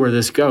 We'll see where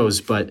this goes.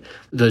 But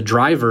the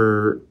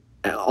driver,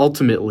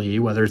 ultimately,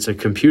 whether it's a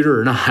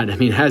computer or not,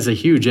 has a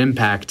huge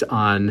impact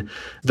on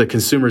the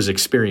consumer's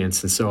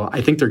experience. And so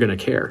I think they're going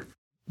to care.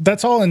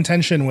 That's all in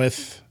tension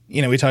with,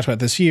 we talked about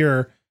this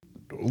year.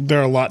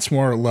 There are lots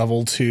more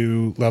level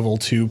 2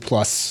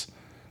 plus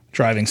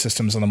driving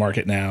systems on the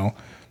market now.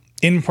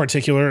 In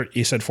particular,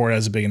 you said Ford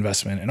has a big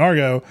investment in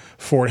Argo.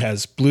 Ford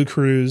has Blue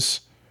Cruise,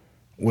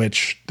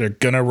 which they're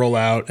going to roll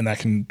out, and that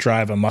can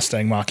drive a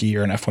Mustang Mach-E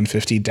or an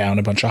F-150 down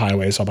a bunch of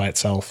highways all by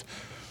itself.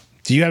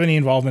 Do you have any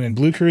involvement in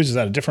Blue Cruise? Is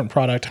that a different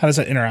product? How does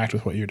that interact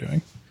with what you're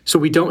doing? So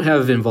we don't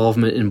have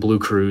involvement in Blue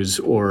Cruise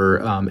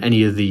or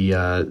any of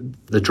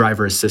the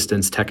driver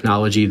assistance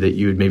technology that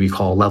you would maybe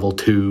call level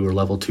 2 or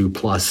level 2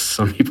 plus.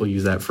 Some people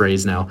use that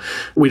phrase now.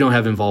 We don't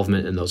have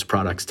involvement in those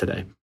products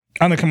today.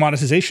 On the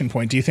commoditization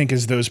point, do you think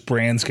as those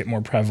brands get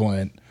more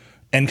prevalent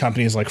and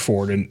companies like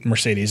Ford and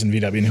Mercedes and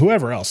VW and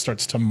whoever else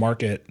starts to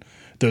market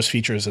those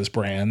features as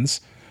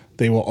brands,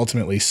 they will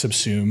ultimately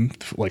subsume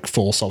like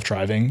full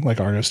self-driving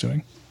like Argo's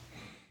doing?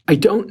 I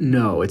don't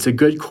know. It's a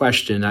good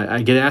question.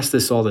 I get asked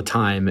this all the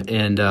time.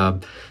 And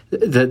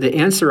the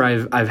answer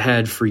I've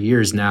had for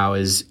years now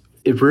is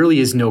it really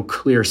is no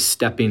clear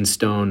stepping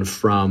stone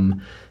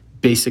from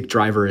basic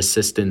driver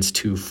assistance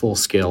to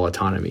full-scale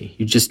autonomy.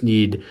 You just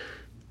need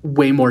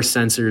way more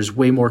sensors,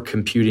 way more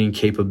computing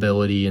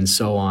capability, and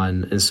so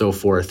on and so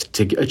forth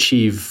to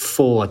achieve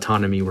full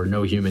autonomy where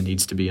no human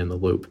needs to be in the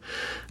loop.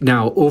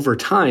 Now, over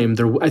time,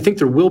 I think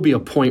there will be a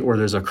point where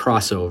there's a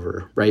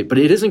crossover, right? But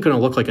it isn't going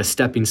to look like a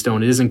stepping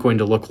stone. It isn't going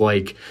to look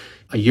like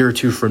a year or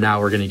two from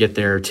now we're going to get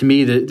there. To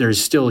me,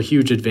 there's still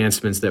huge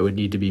advancements that would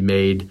need to be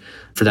made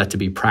for that to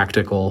be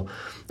practical.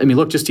 I mean,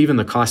 look, just even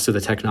the cost of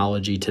the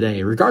technology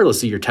today,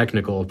 regardless of your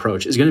technical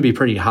approach, is going to be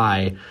pretty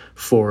high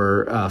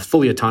for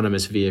fully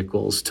autonomous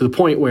vehicles, to the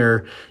point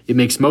where it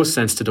makes most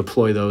sense to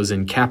deploy those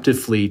in captive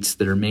fleets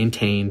that are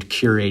maintained,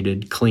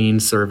 curated,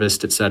 clean,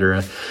 serviced, et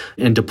cetera,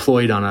 and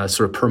deployed on a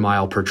sort of per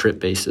mile, per trip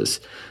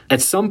basis.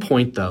 At some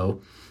point,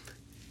 though,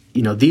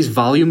 these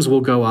volumes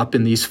will go up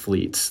in these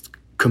fleets.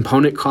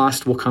 Component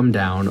cost will come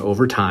down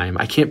over time.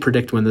 I can't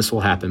predict when this will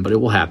happen, but it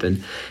will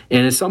happen.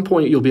 And at some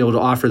point, you'll be able to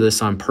offer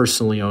this on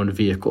personally owned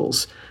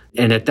vehicles.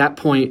 And at that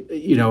point,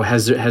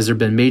 has there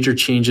been major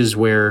changes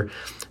where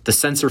the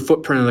sensor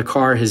footprint of the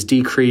car has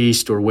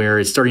decreased, or where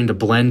it's starting to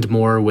blend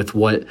more with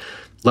what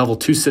level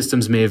 2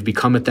 systems may have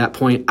become at that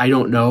point? I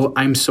don't know.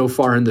 I'm so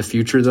far in the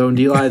future, though,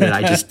 Nilay,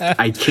 that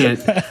I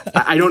can't,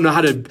 I don't know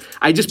how to,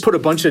 I just put a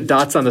bunch of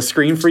dots on the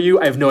screen for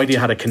you. I have no idea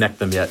how to connect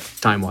them yet,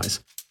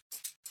 time-wise.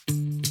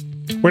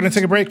 We're going to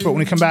take a break, but when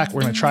we come back,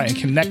 we're going to try and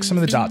connect some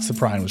of the dots that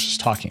Brian was just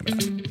talking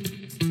about.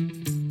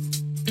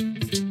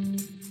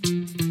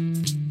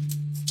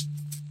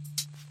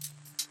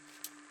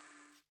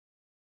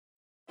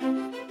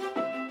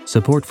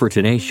 Support for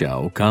today's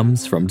show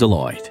comes from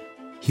Deloitte.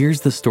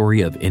 Here's the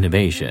story of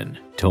innovation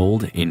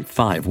told in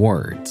 5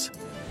 words.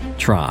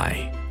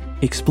 Try,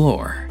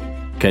 explore,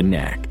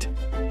 connect,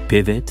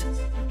 pivot,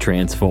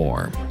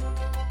 transform.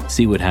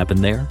 See what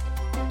happened there?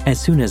 As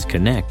soon as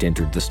connect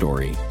entered the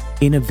story,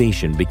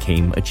 innovation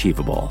became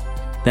achievable.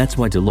 That's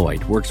why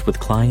Deloitte works with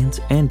clients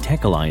and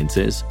tech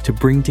alliances to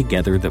bring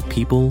together the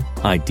people,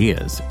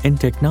 ideas, and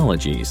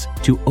technologies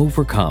to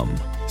overcome,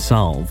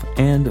 solve,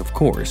 and of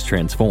course,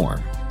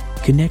 transform.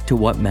 Connect to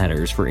what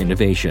matters for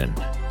innovation.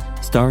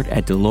 Start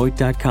at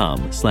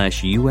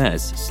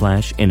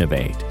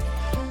Deloitte.com/US/innovate.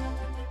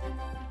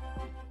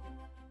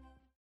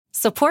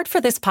 Support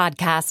for this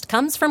podcast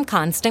comes from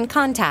Constant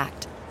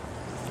Contact.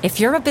 If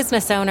you're a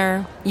business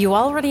owner, you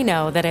already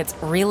know that it's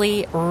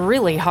really,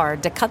 really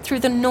hard to cut through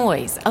the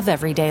noise of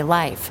everyday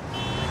life.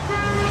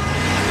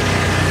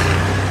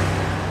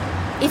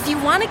 If you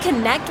want to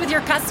connect with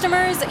your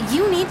customers,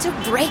 you need to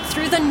break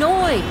through the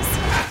noise.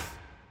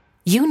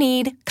 You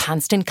need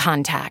Constant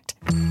Contact.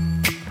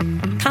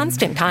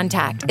 Constant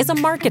Contact is a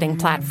marketing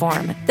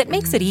platform that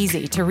makes it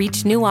easy to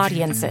reach new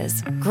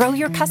audiences, grow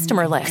your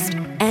customer list,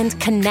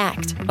 and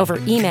connect over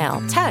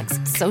email,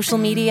 text, social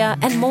media,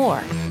 and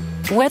more.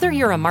 Whether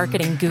you're a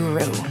marketing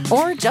guru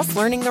or just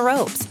learning the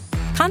ropes,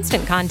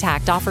 Constant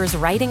Contact offers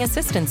writing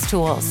assistance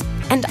tools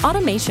and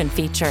automation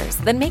features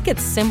that make it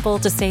simple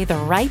to say the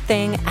right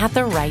thing at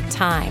the right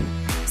time.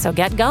 So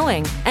get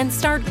going and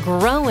start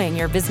growing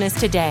your business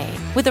today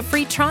with a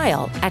free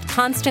trial at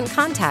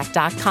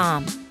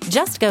ConstantContact.com.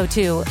 Just go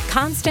to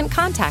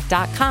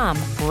ConstantContact.com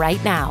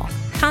right now.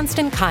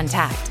 Constant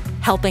Contact,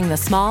 helping the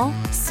small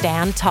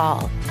stand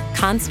tall.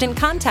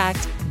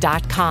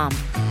 ConstantContact.com.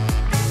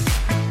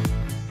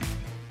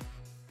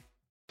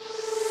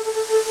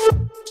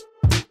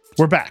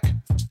 We're back.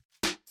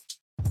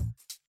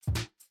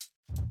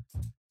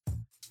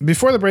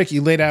 Before the break,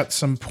 you laid out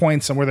some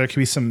points on where there could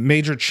be some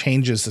major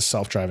changes to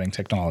self-driving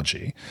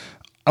technology.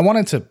 I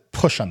wanted to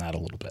push on that a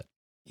little bit.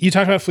 You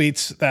talked about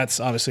fleets. That's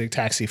obviously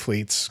taxi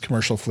fleets,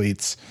 commercial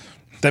fleets.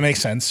 That makes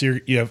sense. You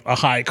have a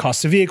high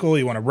cost of vehicle.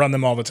 You want to run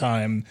them all the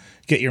time,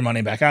 get your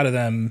money back out of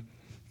them.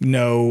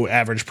 No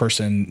average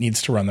person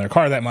needs to run their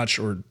car that much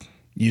or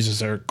uses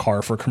their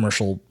car for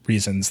commercial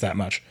reasons that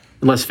much.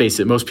 And let's face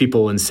it, most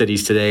people in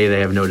cities today, they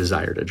have no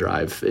desire to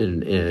drive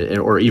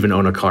or even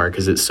own a car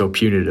because it's so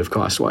punitive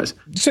cost-wise.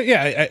 So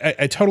yeah,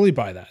 I totally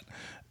buy that.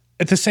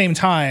 At the same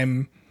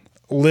time,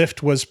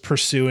 Lyft was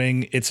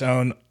pursuing its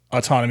own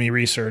autonomy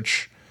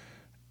research.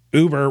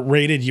 Uber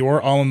rated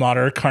your alma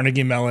mater,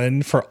 Carnegie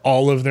Mellon, for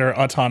all of their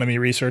autonomy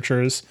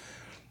researchers.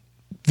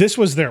 This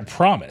was their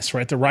promise,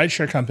 right? The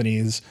rideshare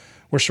companies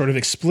were sort of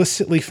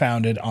explicitly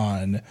founded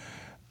on,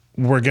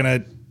 we're going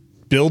to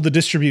build the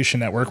distribution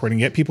network. We're going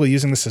to get people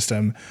using the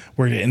system.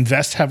 We're going to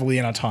invest heavily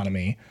in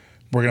autonomy.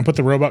 We're going to put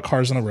the robot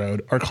cars on the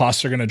road. Our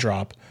costs are going to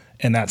drop.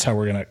 And that's how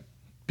we're going to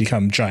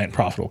become giant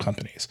profitable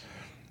companies.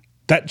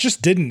 That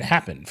just didn't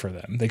happen for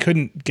them. They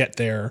couldn't get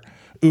there.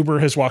 Uber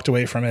has walked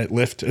away from it.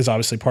 Lyft is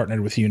obviously partnered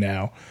with you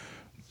now.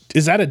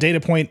 Is that a data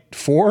point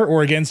for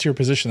or against your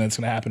position that's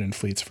going to happen in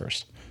fleets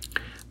first?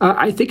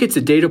 I think it's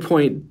a data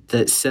point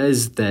that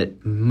says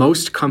that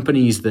most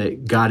companies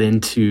that got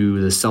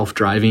into the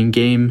self-driving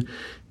game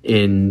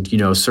in,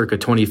 circa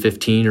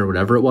 2015 or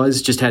whatever it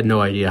was, just had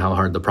no idea how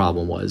hard the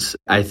problem was.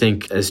 I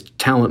think as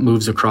talent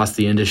moves across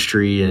the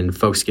industry and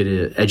folks get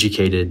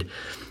educated,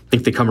 I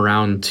think they come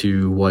around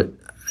to what,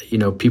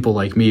 people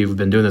like me who've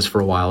been doing this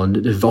for a while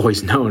and have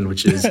always known,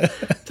 which is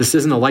this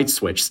isn't a light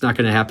switch. It's not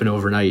going to happen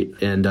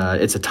overnight. And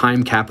it's a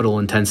time capital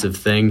intensive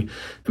thing.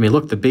 I mean,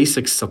 look, the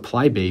basic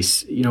supply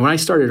base, when I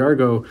started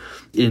Argo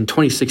in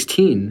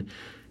 2016,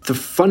 the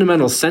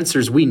fundamental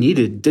sensors we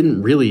needed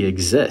didn't really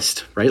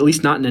exist, right? At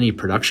least not in any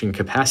production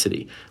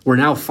capacity. We're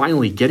now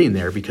finally getting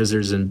there because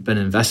there's been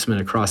investment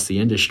across the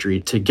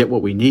industry to get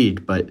what we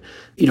need. But,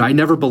 I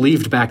never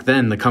believed back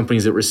then the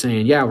companies that were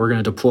saying, yeah, we're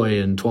going to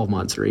deploy in 12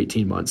 months or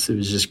 18 months. It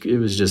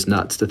was just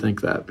nuts to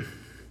think that.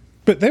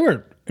 But they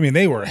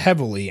were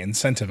heavily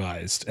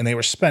incentivized and they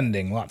were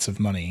spending lots of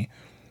money.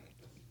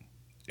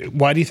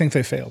 Why do you think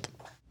they failed?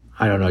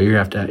 I don't know. You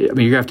have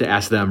to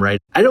ask them, right?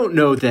 I don't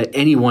know that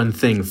any one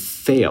thing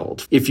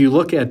failed. If you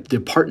look at the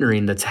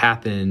partnering that's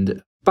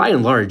happened, by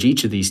and large,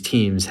 each of these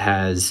teams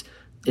has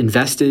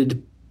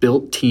invested,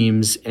 built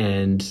teams,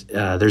 and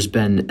there's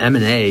been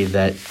M&A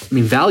that,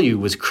 value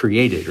was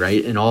created,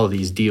 right, in all of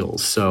these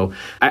deals. So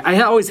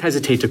I always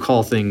hesitate to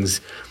call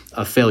things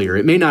a failure.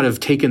 It may not have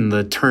taken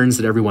the turns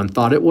that everyone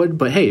thought it would,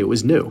 but hey, it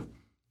was new.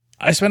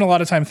 I spent a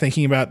lot of time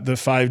thinking about the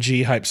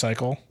 5G hype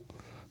cycle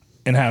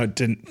and how it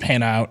didn't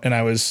pan out, and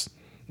I was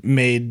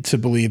made to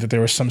believe that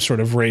there was some sort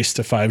of race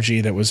to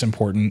 5G that was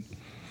important.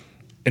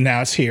 And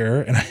now it's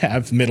here, and I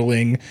have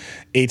middling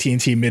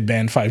AT&T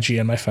mid-band 5G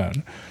on my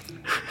phone.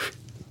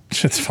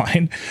 It's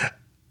fine.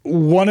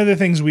 One of the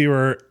things we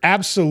were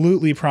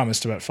absolutely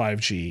promised about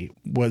 5G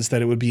was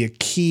that it would be a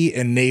key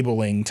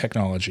enabling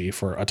technology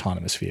for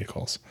autonomous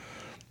vehicles.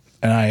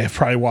 And I have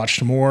probably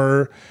watched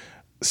more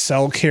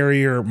cell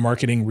carrier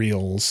marketing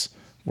reels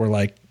where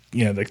like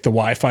the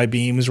Wi-Fi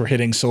beams were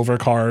hitting silver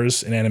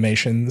cars in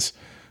animations.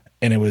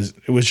 And it was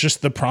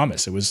just the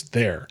promise. It was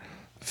there.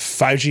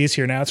 5G is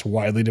here now. It's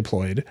widely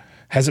deployed.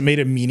 Has it made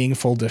a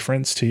meaningful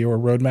difference to your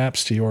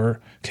roadmaps, to your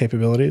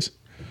capabilities?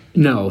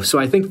 No. So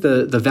I think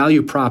the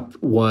value prop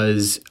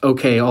was,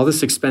 okay, all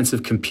this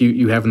expensive compute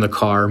you have in the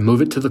car,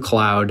 move it to the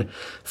cloud.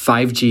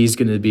 5G is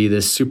going to be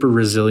this super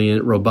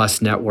resilient,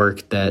 robust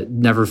network that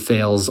never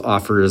fails,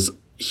 offers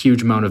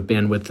huge amount of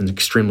bandwidth and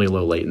extremely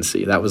low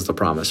latency. That was the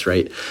promise,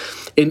 right?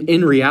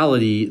 In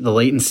reality, the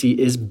latency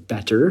is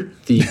better.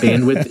 The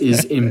bandwidth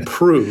is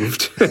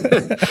improved,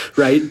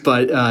 right?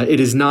 But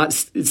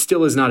it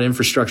still is not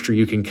infrastructure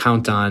you can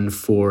count on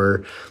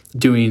for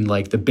doing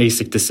like the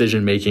basic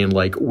decision making,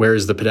 like where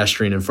is the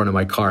pedestrian in front of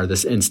my car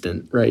this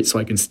instant, right? So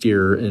I can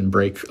steer and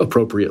brake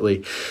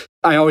appropriately.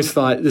 I always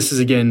thought this is,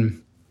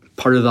 again,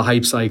 part of the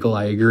hype cycle.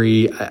 I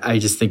agree. I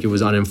just think it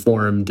was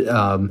uninformed.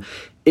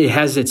 It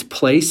has its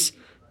place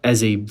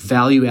as a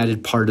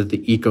value-added part of the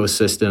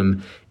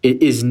ecosystem.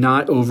 It is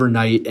not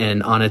overnight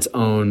and on its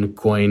own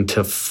going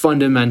to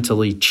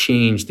fundamentally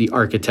change the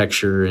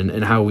architecture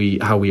and how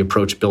we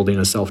approach building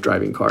a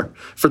self-driving car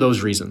for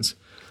those reasons.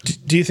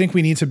 Do you think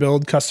we need to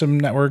build custom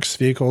networks,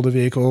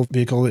 vehicle-to-vehicle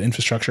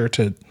infrastructure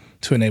to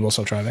enable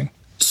self-driving?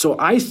 So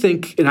I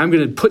think, and I'm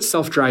going to put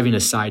self-driving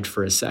aside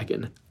for a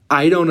second,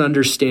 I don't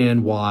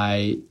understand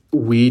why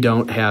we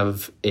don't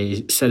have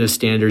a set of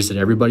standards that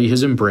everybody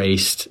has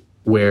embraced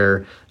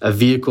where a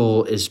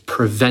vehicle is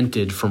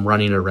prevented from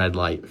running a red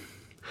light.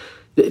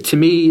 To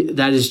me,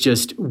 that is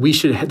just,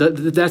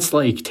 that's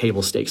like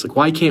table stakes. Like,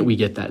 why can't we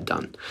get that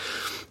done?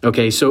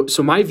 Okay, so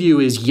my view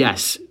is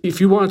yes. If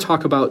you want to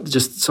talk about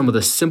just some of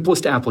the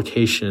simplest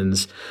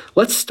applications,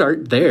 let's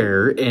start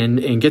there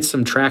and get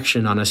some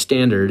traction on a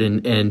standard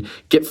and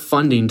get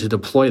funding to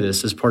deploy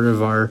this as part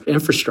of our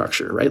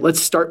infrastructure, right? Let's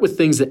start with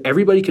things that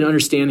everybody can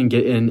understand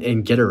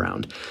and get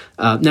around.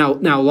 Now,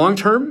 long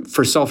term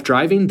for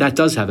self-driving, that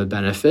does have a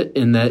benefit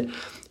in that,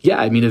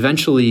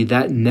 eventually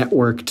that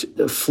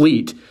networked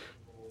fleet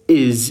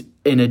is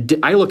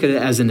I look at it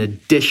as an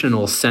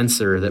additional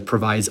sensor that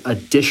provides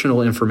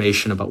additional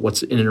information about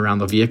what's in and around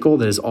the vehicle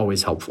that is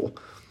always helpful.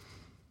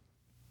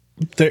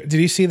 Did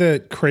you see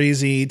the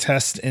crazy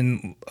test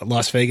in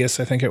Las Vegas,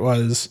 I think it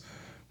was,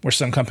 where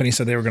some company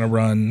said they were going to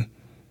run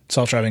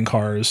self-driving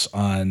cars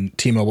on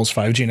T-Mobile's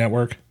 5G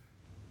network?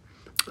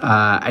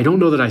 I don't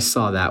know that I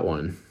saw that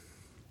one.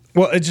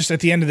 Well, it just, at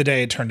the end of the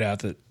day, it turned out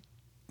that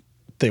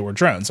they were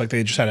drones. Like,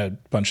 they just had a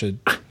bunch of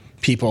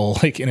people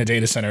like in a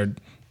data center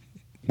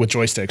with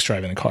joysticks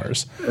driving the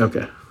cars.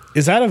 Okay.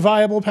 Is that a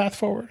viable path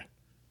forward?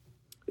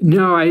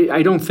 No,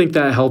 I don't think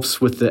that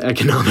helps with the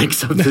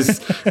economics of this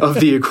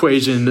of the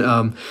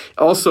equation.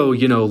 Also,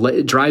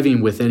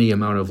 driving with any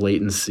amount of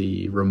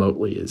latency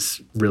remotely is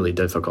really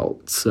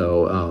difficult.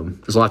 So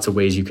there's lots of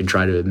ways you can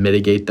try to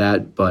mitigate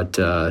that, but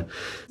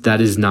that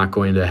is not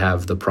going to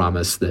have the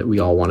promise that we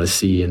all want to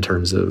see in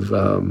terms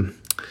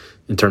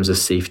of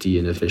safety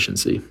and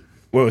efficiency.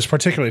 What was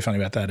particularly funny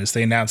about that is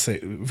they announced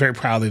that very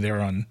proudly they were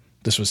on.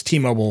 This was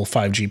T-Mobile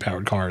 5G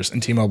powered cars,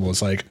 and T-Mobile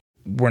was like,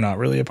 we're not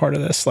really a part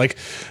of this. Like,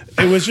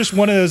 it was just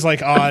one of those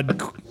like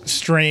odd,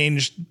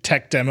 strange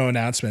tech demo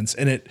announcements.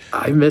 And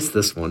I missed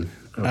this one.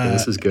 Okay,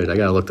 this is good. I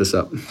got to look this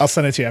up. I'll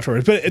send it to you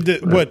afterwards.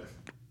 But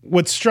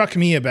what struck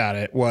me about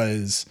it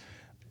was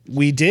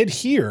we did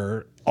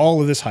hear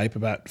all of this hype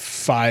about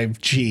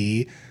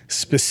 5G,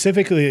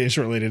 specifically as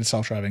related to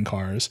self-driving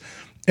cars.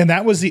 And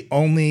that was the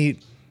only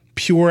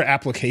pure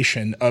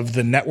application of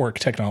the network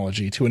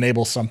technology to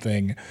enable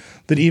something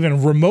that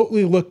even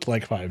remotely looked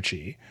like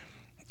 5G.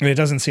 And it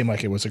doesn't seem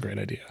like it was a great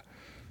idea.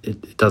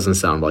 It doesn't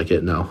sound like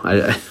it, no.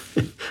 I'm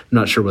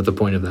not sure what the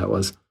point of that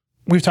was.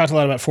 We've talked a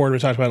lot about Ford.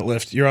 We've talked about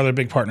Lyft. Your other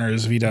big partner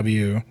is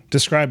VW.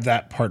 Describe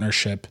that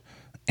partnership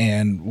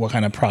and what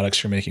kind of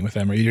products you're making with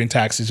them. Are you doing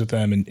taxis with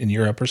them in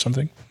Europe or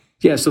something?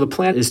 Yeah, so the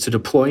plan is to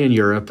deploy in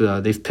Europe.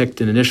 They've picked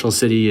an initial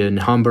city in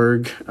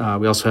Hamburg.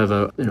 We also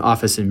have an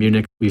office in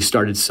Munich. We've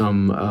started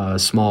some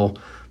small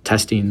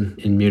testing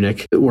in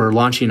Munich. We're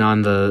launching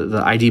on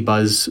the ID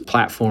Buzz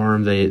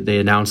platform. They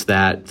announced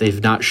that.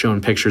 They've not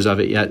shown pictures of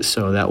it yet,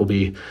 so that will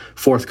be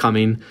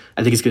forthcoming.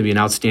 I think it's going to be an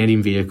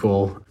outstanding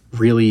vehicle,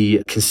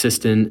 really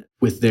consistent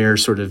with their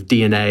sort of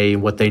DNA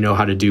and what they know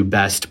how to do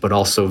best, but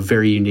also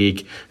very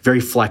unique, very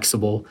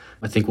flexible.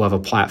 I think we'll have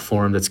a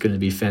platform that's going to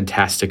be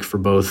fantastic for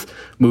both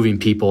moving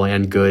people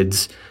and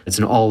goods. It's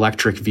an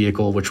all-electric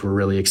vehicle, which we're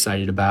really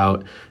excited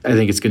about. I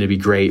think it's going to be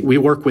great. We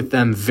work with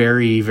them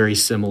very, very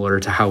similar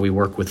to how we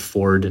work with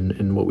Ford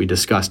and what we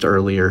discussed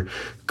earlier.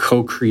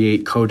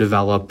 Co-create,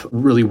 co-develop,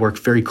 really work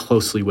very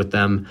closely with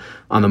them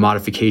on the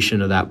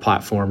modification of that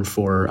platform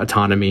for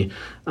autonomy.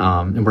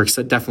 And we're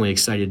definitely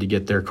excited to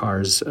get their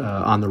cars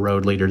on the road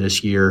later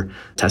this year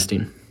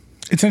testing.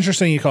 It's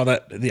interesting you call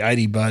that the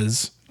ID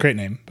Buzz. Great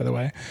name, by the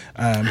way.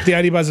 The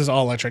ID Buzz is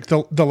all electric.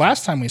 The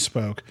last time we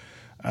spoke,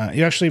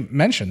 you actually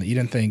mentioned that you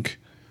didn't think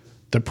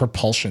the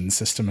propulsion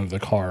system of the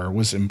car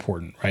was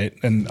important, right?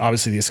 And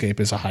obviously the Escape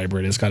is a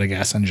hybrid. It's got a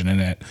gas engine in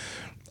it.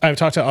 I've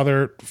talked to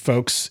other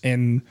folks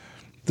in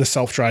the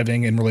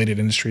self-driving and related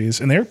industries,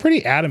 and they're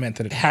pretty adamant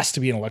that it has to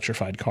be an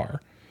electrified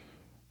car.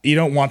 You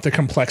don't want the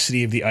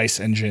complexity of the ICE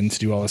engine to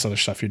do all this other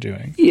stuff you're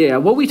doing. Yeah,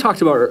 what we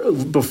talked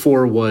about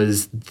before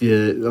was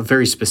a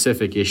very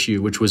specific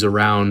issue, which was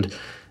around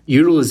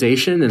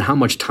utilization and how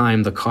much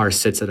time the car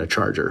sits at a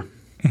charger,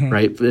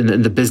 right?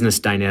 And the business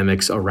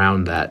dynamics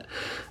around that.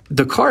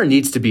 The car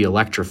needs to be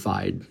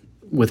electrified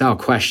without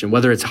question.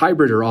 Whether it's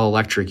hybrid or all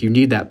electric, you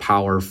need that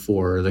power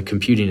for the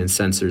computing and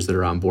sensors that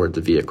are on board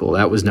the vehicle.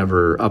 That was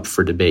never up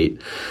for debate.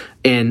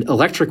 And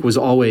electric was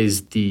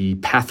always the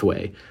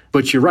pathway.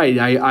 But you're right.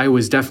 I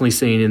was definitely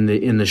saying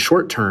in the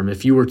short term,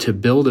 if you were to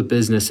build a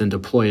business and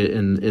deploy it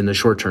in the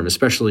short term,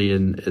 especially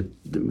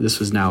this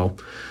was now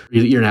a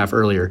year and a half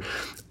earlier,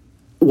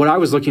 what I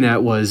was looking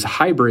at was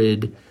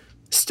hybrid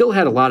still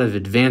had a lot of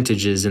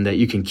advantages in that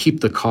you can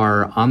keep the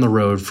car on the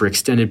road for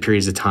extended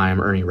periods of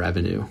time earning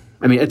revenue.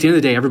 I mean, at the end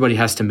of the day, everybody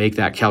has to make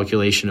that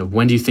calculation of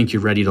when do you think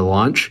you're ready to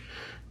launch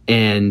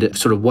and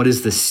sort of what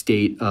is the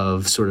state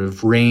of sort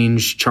of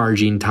range,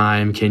 charging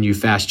time? Can you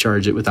fast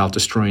charge it without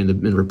destroying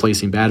and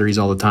replacing batteries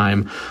all the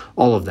time?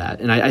 All of that.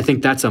 And I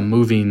think that's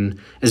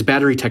as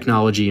battery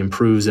technology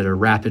improves at a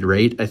rapid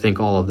rate, I think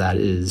all of that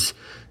is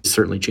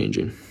certainly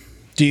changing.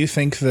 Do you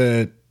think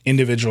the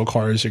individual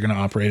cars you're going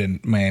to operate in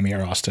Miami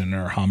or Austin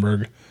or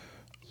Hamburg,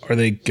 are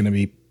they going to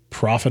be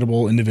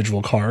profitable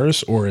individual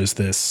cars, or is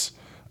this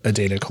a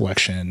data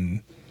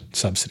collection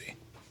subsidy?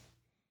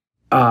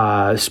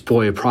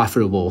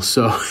 Profitable.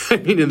 So, I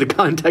mean, in the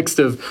context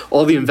of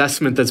all the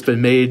investment that's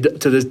been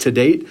made to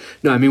date,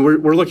 no, I mean,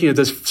 we're looking at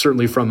this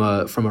certainly from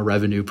a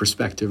revenue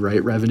perspective,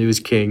 right? Revenue is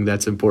king.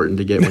 That's important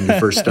to get when you're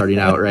first starting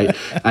out, right?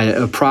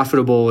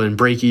 Profitable and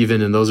break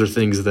even, and those are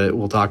things that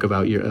we'll talk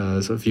about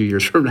a few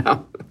years from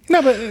now.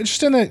 No, but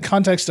just in the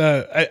context,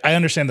 I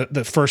understand that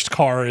the first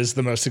car is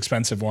the most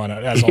expensive one.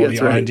 It has all the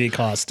R&D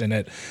cost in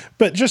it.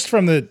 But just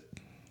from the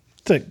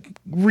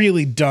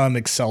really dumb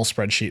Excel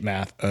spreadsheet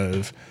math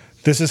of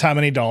this is how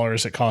many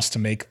dollars it costs to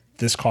make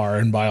this car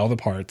and buy all the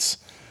parts,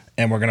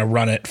 and we're going to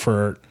run it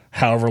for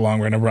however long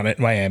we're going to run it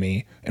in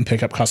Miami and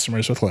pick up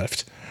customers with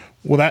Lyft.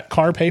 Will that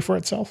car pay for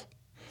itself?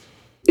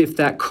 If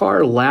that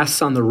car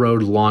lasts on the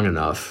road long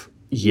enough,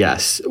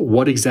 yes.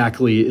 What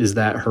exactly is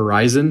that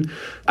horizon?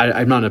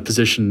 I'm not in a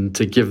position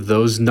to give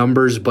those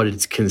numbers, but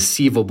it's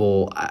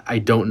conceivable. I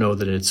don't know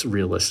that it's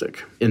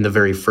realistic in the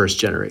very first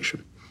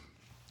generation.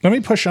 Let me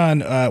push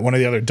on one of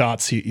the other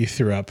dots you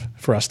threw up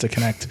for us to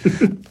connect.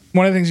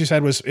 One of the things you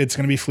said was it's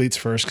going to be fleets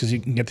first because you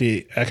can get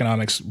the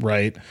economics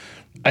right.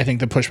 I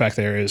think the pushback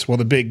there is, well,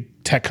 the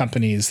big tech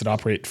companies that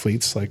operate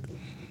fleets, like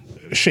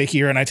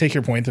shakier, and I take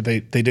your point that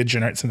they did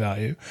generate some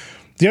value.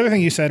 The other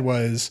thing you said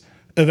was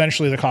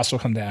eventually the cost will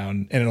come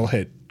down and it'll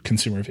hit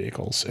consumer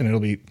vehicles and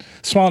it'll be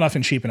small enough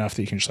and cheap enough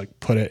that you can just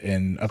like put it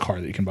in a car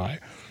that you can buy.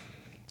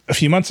 A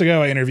few months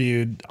ago, I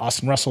interviewed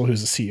Austin Russell,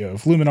 who's the CEO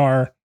of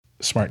Luminar,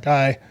 smart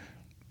guy.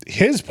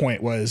 His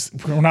point was,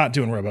 we're not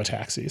doing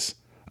robo-taxis.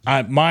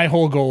 My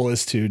whole goal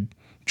is to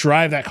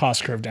drive that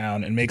cost curve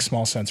down and make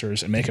small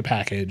sensors and make a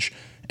package.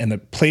 And the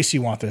place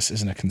you want this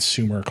is in a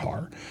consumer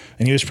car.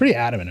 And he was pretty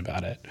adamant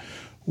about it.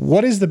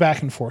 What is the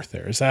back and forth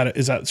there? Is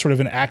that sort of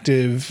an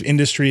active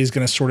industry is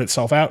going to sort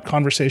itself out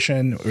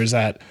conversation? Or is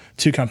that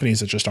two companies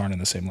that just aren't in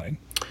the same lane?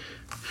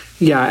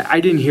 Yeah, I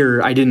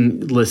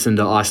didn't listen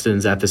to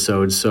Austin's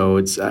episode, so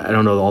I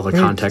don't know all the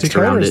context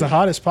around it. Decoder is the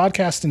hottest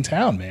podcast in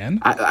town, man.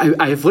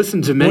 I've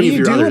listened to many of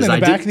your others. What are you doing in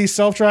the back of these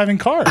self-driving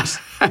cars?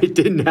 I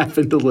didn't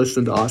happen to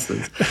listen to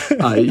Austin's.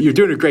 You're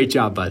doing a great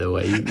job, by the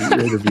way.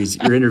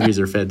 Your interviews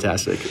are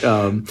fantastic.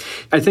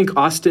 I think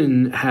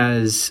Austin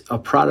has a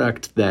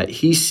product that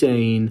he's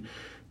saying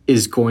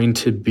is going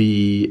to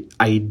be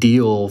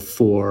ideal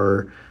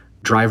for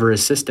driver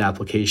assist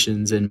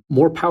applications, and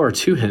more power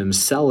to him,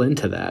 sell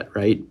into that,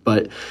 right?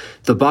 But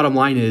the bottom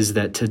line is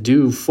that to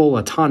do full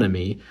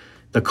autonomy,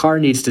 the car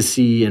needs to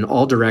see in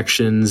all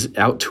directions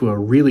out to a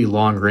really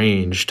long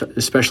range,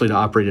 especially to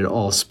operate at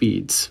all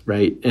speeds,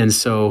 right? And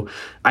so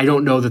I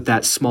don't know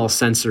that small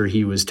sensor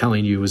he was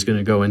telling you was going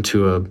to go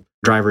into a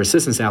driver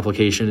assistance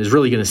application is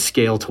really going to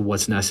scale to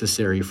what's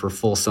necessary for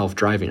full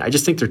self-driving. I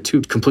just think they're two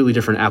completely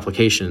different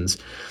applications.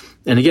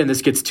 And again,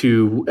 this gets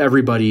to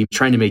everybody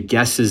trying to make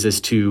guesses as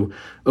to,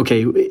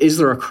 okay, is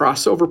there a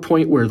crossover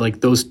point where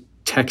like those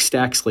tech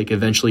stacks like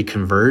eventually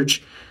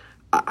converge?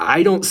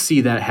 I don't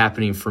see that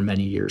happening for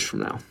many years from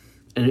now.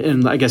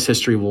 And I guess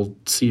history will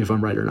see if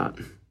I'm right or not.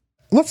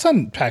 Let's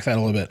unpack that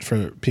a little bit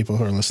for people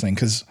who are listening,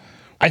 because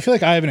I feel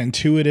like I have an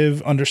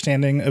intuitive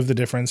understanding of the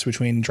difference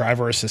between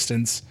driver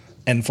assistance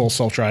and full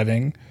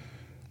self-driving.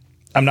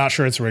 I'm not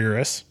sure it's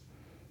rigorous.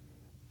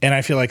 And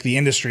I feel like the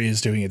industry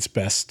is doing its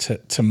best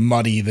to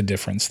muddy the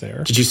difference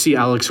there. Did you see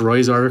Alex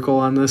Roy's article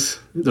on this?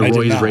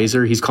 Roy's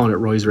Razor? He's calling it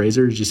Roy's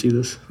Razor. Did you see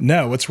this?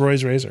 No. What's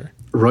Roy's Razor?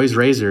 Roy's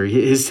Razor.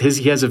 He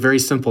has a very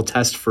simple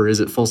test for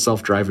is it full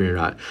self-driving or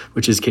not,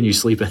 which is can you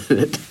sleep in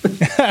it?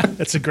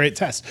 That's a great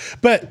test.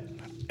 But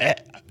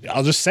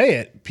I'll just say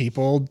it.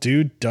 People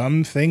do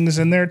dumb things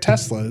in their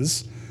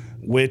Teslas,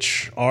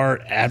 which are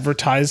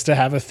advertised to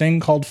have a thing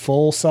called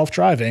full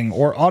self-driving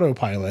or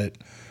autopilot.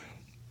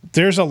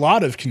 There's a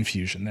lot of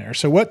confusion there.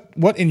 So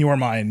what in your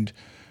mind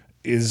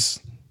is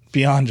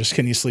beyond just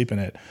can you sleep in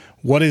it?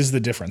 What is the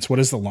difference? What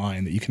is the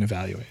line that you can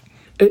evaluate?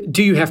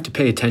 Do you have to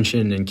pay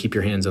attention and keep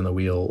your hands on the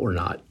wheel or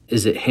not?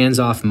 Is it hands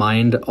off,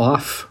 mind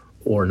off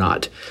or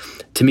not?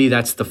 To me,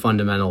 that's the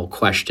fundamental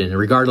question,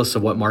 regardless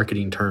of what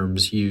marketing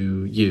terms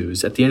you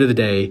use. At the end of the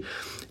day,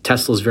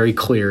 Tesla is very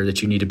clear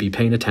that you need to be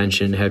paying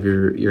attention, have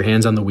your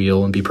hands on the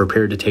wheel, and be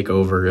prepared to take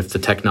over if the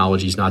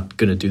technology is not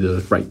going to do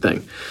the right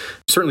thing.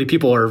 Certainly,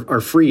 people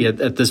are free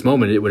at this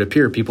moment. It would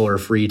appear people are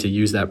free to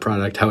use that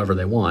product however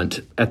they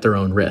want at their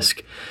own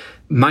risk.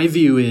 My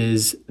view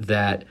is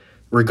that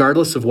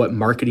regardless of what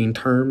marketing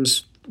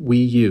terms we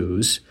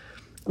use,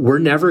 we're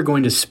never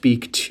going to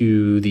speak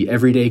to the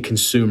everyday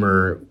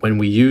consumer when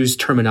we use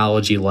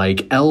terminology like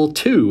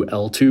L2,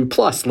 L2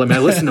 plus. I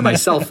listen to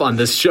myself on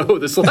this show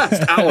this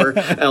last hour,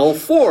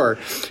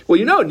 L4. Well,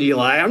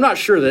 Nilay, I'm not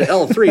sure that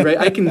L3, right?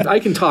 I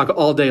can talk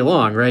all day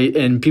long, right?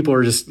 And people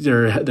are just,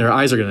 their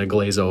eyes are going to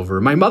glaze over.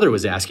 My mother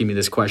was asking me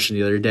this question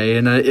the other day,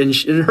 and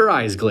her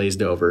eyes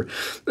glazed over.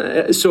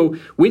 So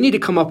we need to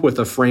come up with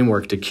a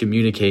framework to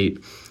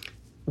communicate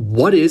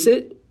what is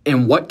it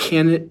and what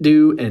can it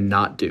do and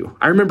not do.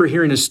 I remember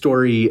hearing a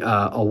story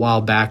a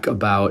while back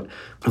about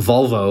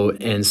Volvo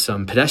and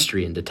some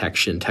pedestrian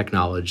detection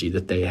technology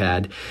that they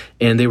had.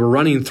 And they were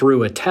running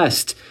through a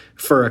test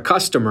for a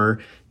customer,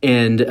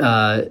 and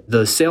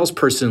the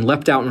salesperson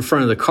leapt out in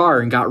front of the car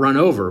and got run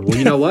over. Well,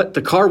 you know what?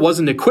 The car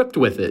wasn't equipped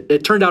with it.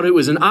 It turned out it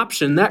was an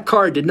option. That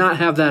car did not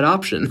have that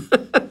option.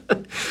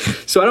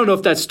 So I don't know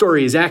if that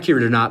story is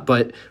accurate or not,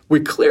 but we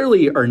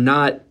clearly are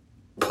not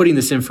putting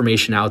this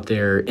information out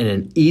there in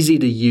an easy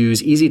to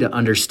use, easy to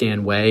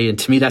understand way. And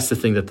to me, that's the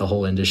thing that the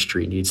whole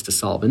industry needs to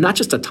solve. And not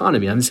just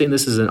autonomy. I'm saying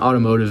this is an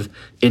automotive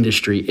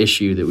industry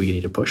issue that we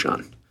need to push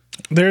on.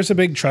 There's a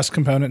big trust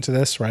component to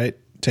this, right?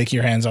 Take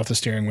your hands off the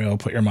steering wheel,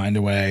 put your mind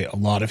away. A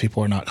lot of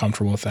people are not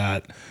comfortable with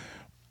that.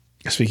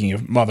 Speaking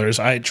of mothers,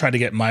 I tried to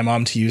get my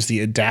mom to use the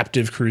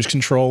adaptive cruise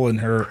control in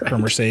her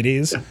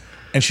Mercedes.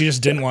 And she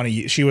just didn't want to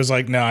use. She was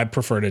like, no, I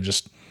prefer to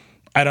just,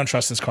 I don't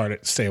trust this car to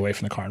stay away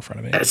from the car in front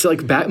of me. It's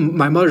like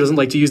my mother doesn't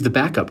like to use the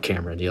backup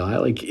camera, Neil.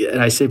 And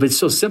I say, but it's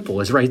so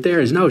simple. It's right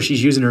there. No,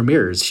 she's using her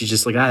mirrors. She's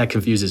just like, that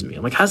confuses me.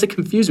 I'm like, how does it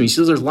confuse me? She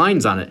says there's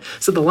lines on it.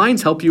 So the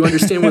lines help you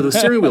understand where the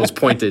steering wheel is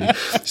pointed.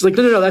 She's like,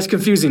 no, that's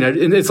confusing.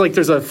 And it's like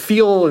there's a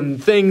feel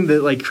and thing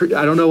that like,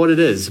 I don't know what it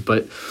is.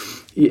 But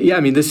yeah,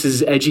 I mean, this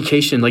is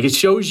education. Like it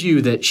shows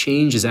you that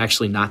change is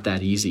actually not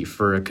that easy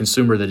for a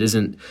consumer that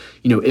isn't,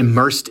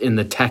 immersed in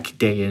the tech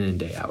day in and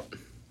day out.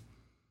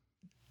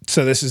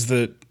 So this is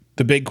the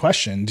big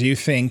question. Do you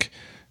think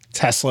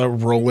Tesla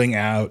rolling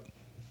out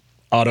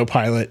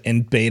autopilot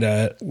in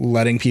beta,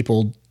 letting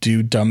people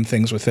do dumb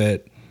things with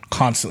it,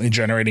 constantly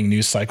generating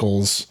news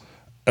cycles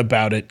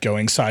about it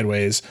going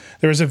sideways?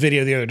 There was a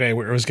video the other day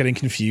where it was getting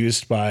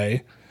confused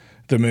by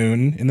the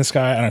moon in the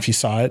sky. I don't know if you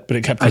saw it, but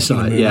it kept thinking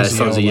the moon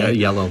was a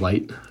yellow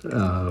light.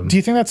 Do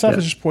you think that stuff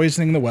is just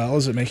poisoning the well?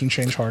 Is it making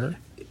change harder?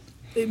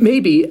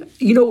 Maybe.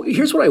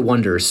 Here's what I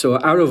wonder.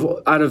 So out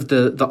of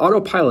the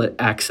autopilot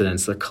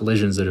accidents, the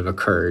collisions that have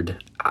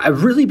occurred, I'd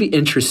really be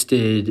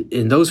interested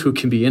in those who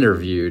can be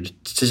interviewed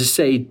to just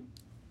say,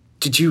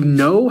 did you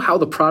know how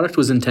the product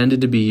was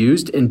intended to be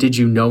used? And did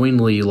you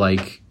knowingly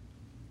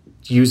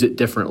use it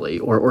differently?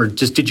 Or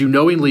just did you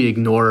knowingly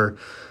ignore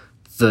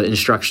the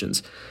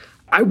instructions?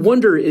 I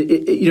wonder,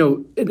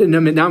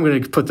 and now I'm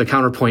going to put the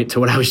counterpoint to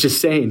what I was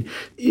just saying.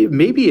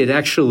 Maybe it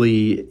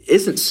actually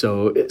isn't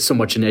so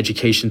much an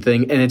education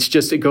thing, and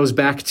it goes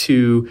back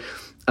to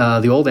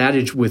the old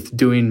adage with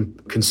doing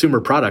consumer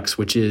products,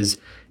 which is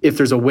if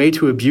there's a way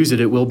to abuse it,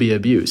 it will be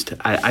abused.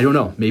 I don't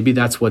know. Maybe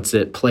that's what's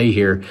at play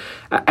here.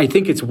 I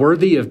think it's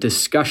worthy of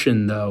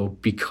discussion, though,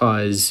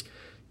 because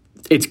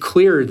it's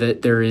clear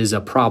that there is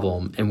a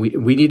problem, and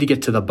we need to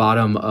get to the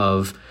bottom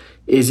of,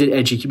 is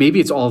it maybe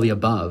it's all the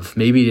above.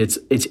 Maybe it's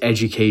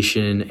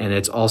education, and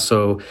it's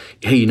also,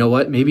 hey, you know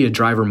what? Maybe a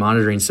driver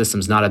monitoring system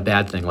is not a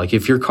bad thing. Like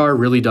if your car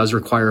really does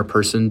require a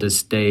person to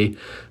stay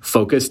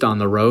focused on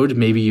the road,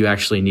 maybe you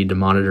actually need to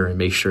monitor and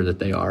make sure that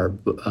they are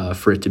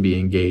for it to be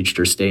engaged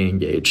or stay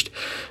engaged.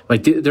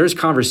 Like there's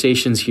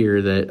conversations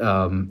here that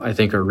I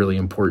think are really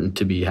important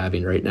to be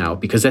having right now,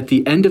 because at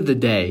the end of the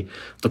day,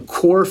 the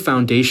core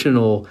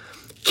foundational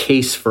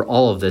case for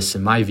all of this,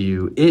 in my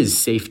view, is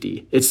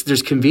safety.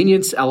 There's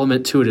convenience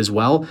element to it as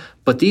well,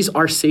 but these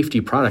are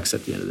safety products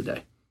at the end of the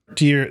day.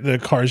 The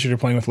cars you're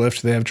deploying with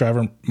Lyft, do they have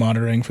driver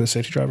monitoring for the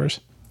safety drivers?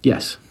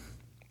 Yes.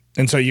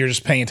 And so you're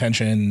just paying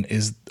attention.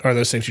 Are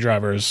those safety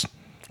drivers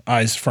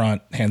eyes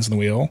front, hands on the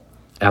wheel?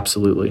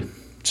 Absolutely.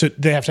 So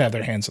they have to have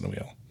their hands on the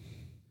wheel.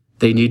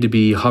 They need to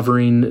be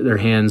hovering their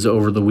hands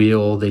over the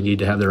wheel. They need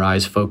to have their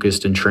eyes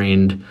focused and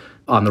trained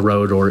on the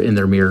road or in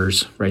their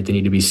mirrors, right? They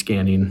need to be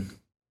scanning.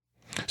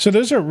 So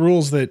those are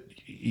rules that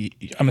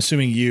I'm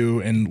assuming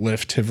you and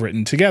Lyft have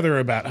written together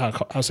about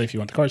how safe you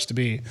want the cars to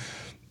be.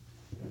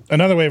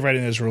 Another way of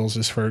writing those rules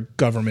is for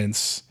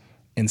governments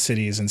in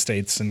cities and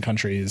states and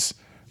countries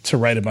to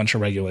write a bunch of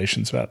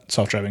regulations about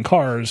self-driving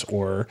cars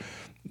or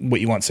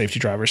what you want safety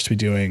drivers to be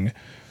doing.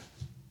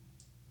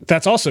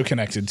 That's also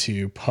connected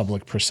to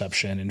public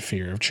perception and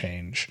fear of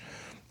change.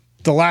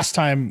 The last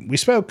time we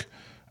spoke,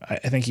 I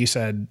think you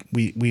said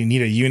we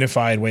need a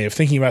unified way of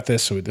thinking about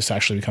this so this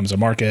actually becomes a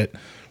market.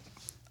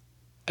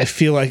 I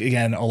feel like,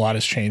 again, a lot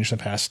has changed in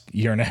the past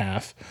year and a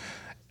half.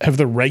 Have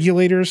the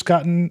regulators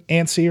gotten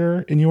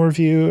antsier in your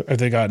view? Have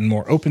they gotten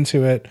more open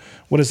to it?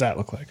 What does that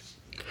look like?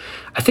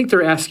 I think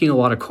they're asking a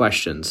lot of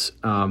questions,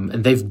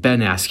 and they've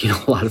been asking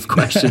a lot of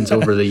questions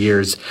over the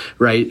years,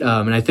 right?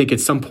 And I think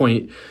at some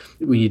point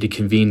we need to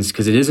convene,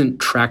 because it isn't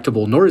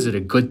tractable, nor is it a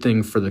good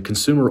thing for the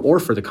consumer or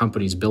for the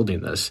companies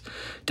building this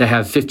to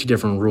have 50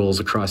 different rules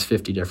across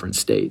 50 different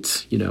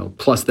states,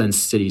 plus then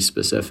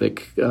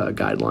city-specific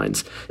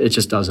guidelines. It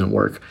just doesn't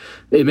work.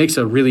 It makes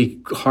a really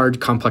hard,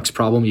 complex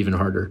problem even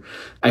harder.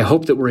 I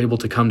hope that we're able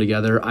to come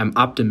together. I'm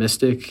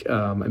optimistic.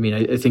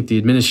 I think the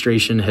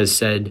administration has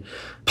said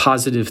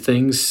positive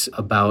things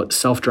about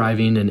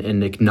self-driving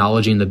and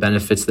acknowledging the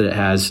benefits that it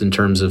has in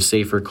terms of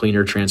safer,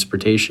 cleaner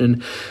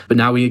transportation. But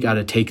now we got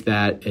to take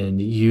that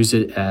and use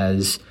it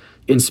as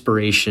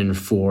inspiration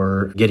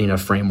for getting a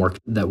framework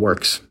that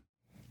works.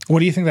 What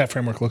do you think that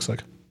framework looks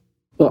like?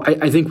 Well,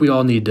 I think we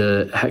all need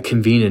to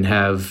convene and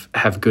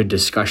have good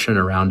discussion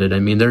around it. I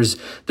mean,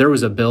 there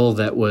was a bill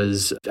that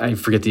was, I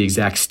forget the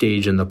exact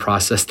stage in the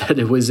process that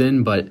it was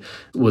in, but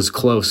was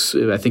close.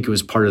 I think it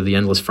was part of the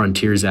Endless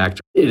Frontiers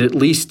Act. It at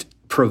least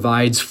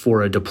provides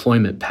for a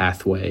deployment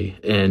pathway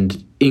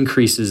and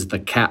increases the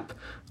cap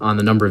on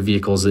the number of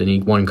vehicles that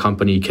any one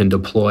company can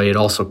deploy. It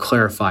also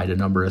clarified a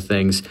number of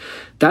things.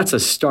 That's a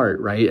start,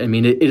 right? I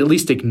mean, it at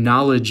least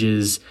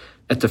acknowledges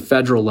at the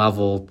federal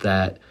level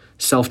that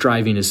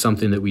self-driving is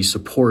something that we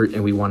support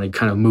and we want to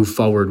kind of move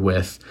forward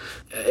with.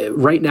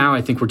 Right now,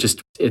 I think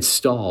it's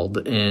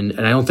stalled. And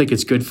I don't think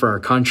it's good for our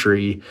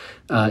country,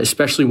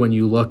 especially when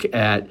you look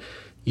at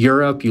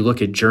Europe, you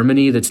look at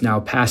Germany that's now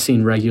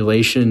passing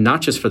regulation, not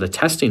just for the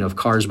testing of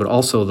cars, but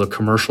also the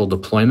commercial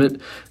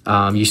deployment.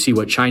 You see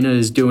what China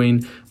is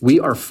doing. We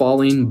are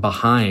falling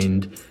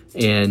behind,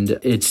 and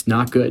it's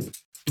not good.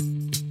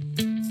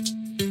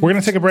 We're going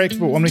to take a break,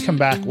 but when we come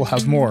back, we'll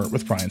have more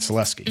with Brian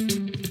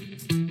Selesky.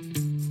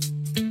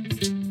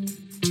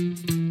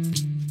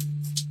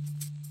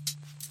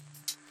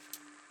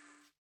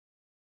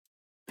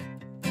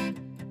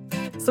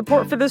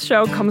 Support for this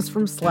show comes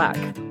from Slack.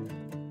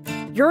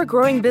 You're a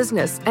growing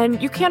business, and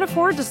you can't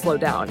afford to slow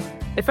down.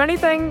 If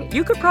anything,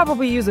 you could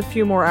probably use a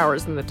few more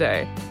hours in the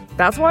day.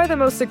 That's why the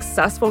most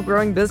successful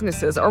growing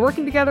businesses are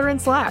working together in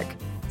Slack.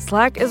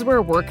 Slack is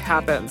where work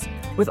happens,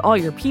 with all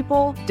your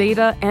people,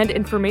 data, and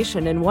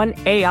information in one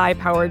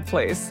AI-powered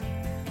place.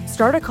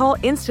 Start a call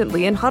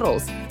instantly in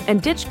huddles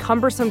and ditch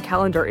cumbersome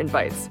calendar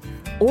invites.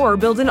 Or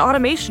build an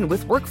automation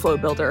with Workflow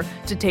Builder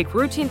to take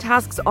routine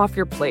tasks off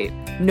your plate.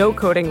 No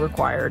coding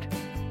required.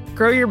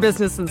 Grow your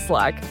business in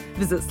Slack.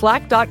 Visit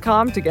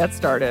slack.com to get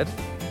started.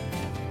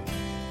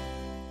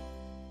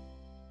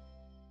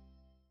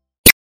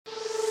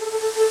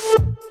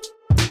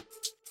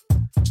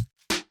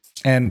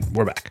 And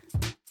we're back.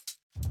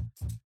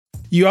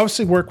 You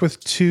obviously work with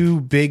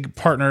two big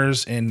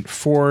partners in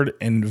Ford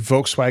and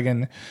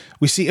Volkswagen.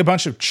 We see a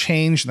bunch of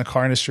change in the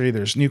car industry.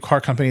 There's new car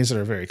companies that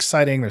are very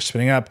exciting. They're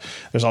spinning up.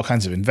 There's all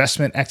kinds of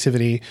investment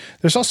activity.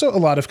 There's also a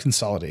lot of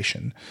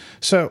consolidation.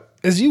 So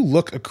as you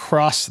look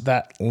across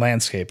that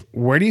landscape,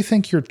 where do you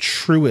think your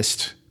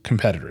truest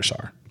competitors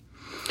are?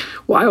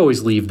 Well, I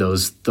always leave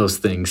those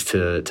things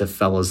to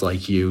fellows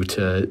like you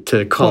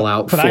to call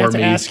out for me. But I have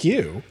to ask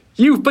you.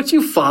 But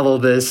you follow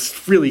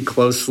this really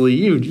closely.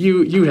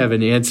 You have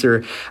an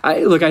answer.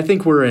 I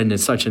think we're in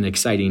such an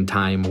exciting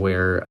time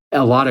where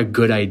a lot of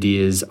good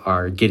ideas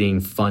are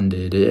getting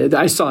funded.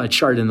 I saw a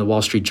chart in the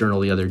Wall Street Journal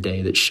the other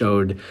day that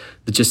showed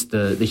just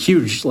the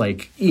huge,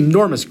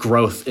 enormous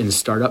growth in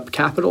startup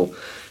capital.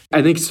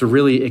 I think it's a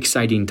really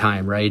exciting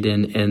time, right?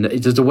 And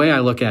the way I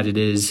look at it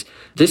is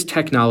this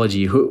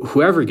technology,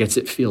 whoever gets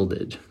it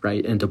fielded,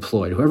 right, and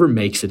deployed, whoever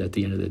makes it at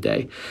the end of the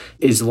day,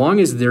 as long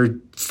as they're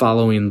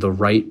following the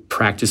right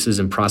practices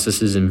and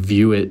processes and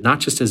view it not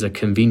just as a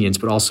convenience,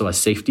 but also a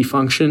safety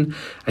function,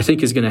 I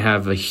think is going to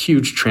have a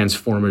huge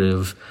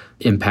transformative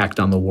impact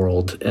on the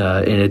world.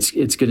 And it's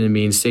going to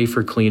mean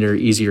safer, cleaner,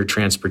 easier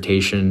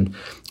transportation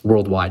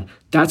worldwide.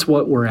 That's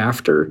what we're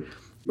after.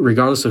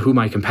 Regardless of who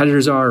my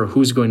competitors are or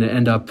who's going to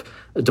end up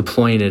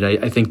deploying it,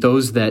 I think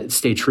those that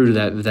stay true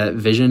to that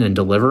vision and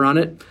deliver on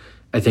it,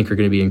 I think are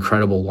going to be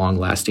incredible,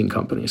 long-lasting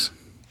companies.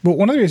 But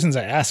one of the reasons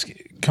I ask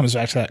comes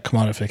back to that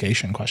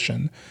commodification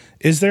question.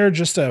 Is there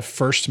just a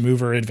first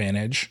mover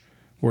advantage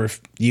where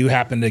if you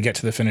happen to get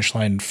to the finish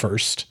line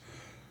first,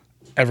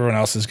 everyone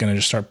else is going to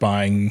just start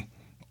buying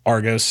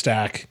Argo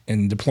Stack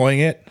and deploying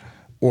it?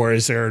 Or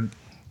is there...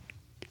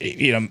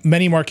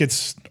 many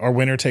markets are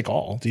winner take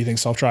all. Do you think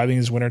self-driving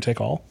is winner take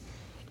all?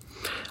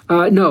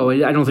 No,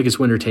 I don't think it's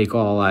winner take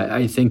all.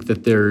 I think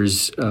that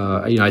there's,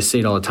 I say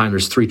it all the time,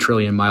 there's 3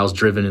 trillion miles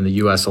driven in the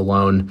U.S.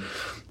 alone.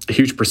 A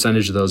huge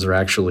percentage of those are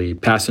actually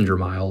passenger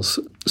miles.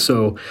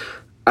 So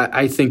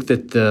I think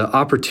that the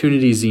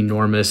opportunity is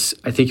enormous.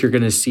 I think you're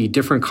going to see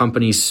different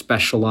companies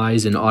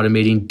specialize in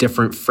automating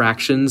different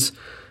fractions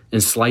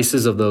and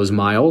slices of those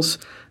miles.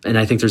 And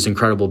I think there's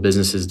incredible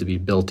businesses to be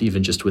built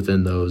even just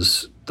within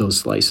those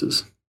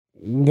slices.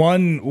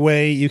 One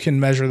way you can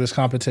measure this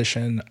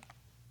competition,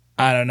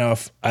 I don't know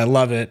if I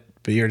love it,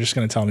 but you're just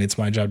going to tell me it's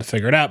my job to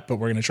figure it out, but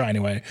we're going to try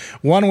anyway.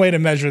 One way to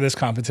measure this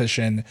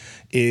competition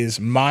is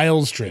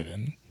miles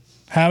driven.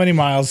 How many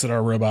miles did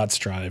our robots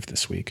drive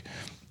this week?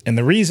 And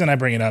the reason I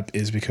bring it up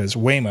is because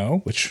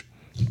Waymo, which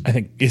I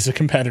think is a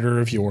competitor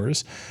of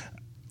yours,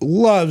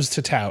 loves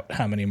to tout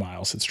how many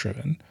miles it's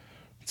driven.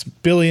 It's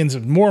billions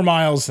of more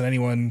miles than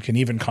anyone can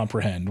even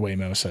comprehend,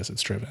 Waymo says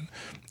it's driven.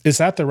 Is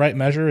that the right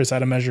measure? Is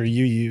that a measure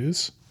you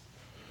use?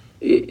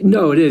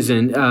 No, it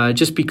isn't.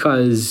 Just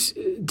because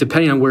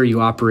depending on where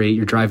you operate,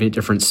 you're driving at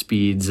different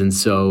speeds. And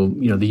so,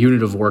 the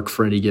unit of work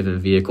for any given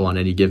vehicle on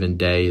any given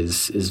day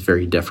is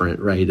very different,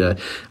 right?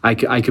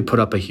 I could put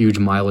up a huge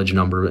mileage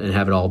number and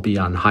have it all be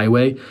on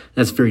highway.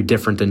 That's very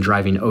different than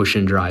driving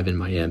Ocean Drive in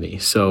Miami.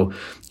 So,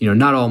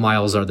 not all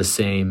miles are the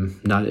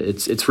same.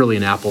 It's really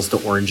an apples to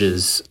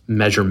oranges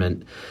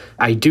measurement.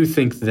 I do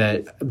think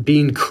that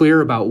being clear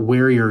about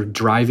where you're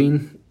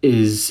driving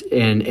is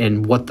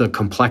and what the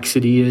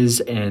complexity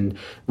is and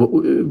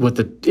what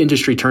the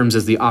industry terms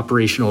as the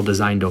operational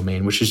design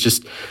domain, which is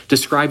just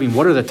describing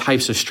what are the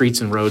types of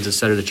streets and roads, et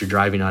cetera, that you're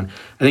driving on,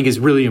 I think is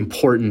really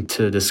important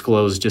to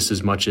disclose just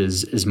as much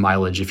as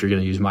mileage if you're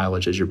going to use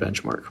mileage as your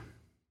benchmark.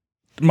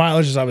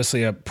 Mileage is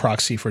obviously a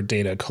proxy for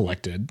data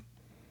collected,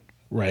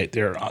 right?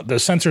 The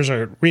sensors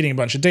are reading a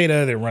bunch of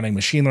data. They're running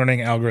machine learning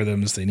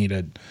algorithms. They need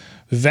a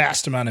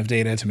vast amount of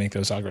data to make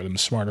those algorithms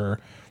smarter.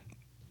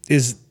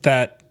 Is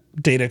that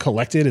data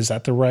collected? Is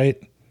that the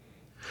right?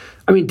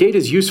 I mean, data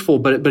is useful,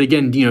 but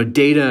again,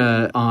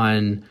 data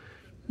on,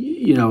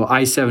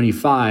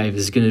 I-75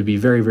 is going to be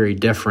very, very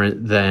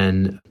different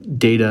than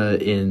data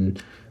in,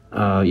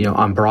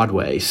 on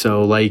Broadway.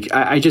 So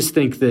I just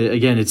think that,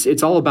 again,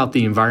 it's all about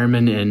the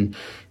environment. And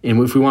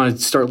if we want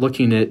to start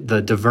looking at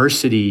the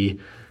diversity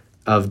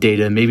of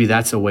data, maybe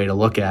that's a way to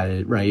look at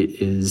it, right?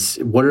 Is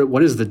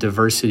what is the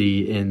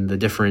diversity in the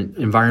different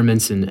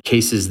environments and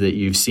cases that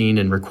you've seen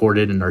and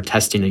recorded and are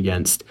testing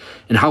against?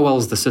 And how well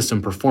is the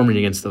system performing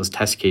against those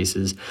test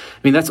cases? I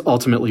mean, that's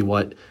ultimately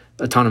what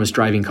autonomous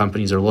driving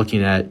companies are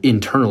looking at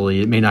internally.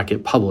 It may not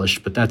get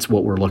published, but that's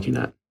what we're looking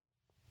at.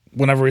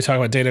 Whenever we talk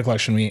about data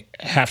collection, we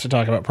have to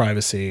talk about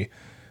privacy.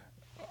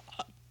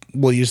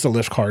 We'll use the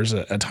Lyft car as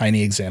a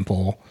tiny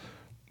example.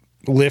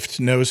 Lyft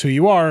knows who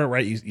you are,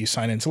 right? You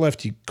sign into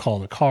Lyft, you call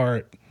the car,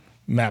 it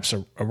maps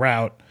a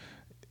route.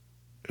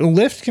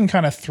 Lyft can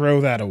kind of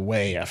throw that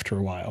away after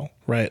a while,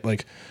 right?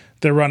 Like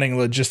they're running a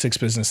logistics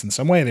business in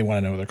some way. They want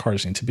to know where their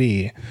cars need to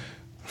be.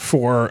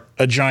 For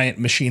a giant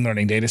machine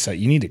learning data set,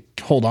 you need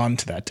to hold on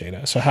to that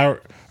data. So how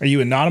are you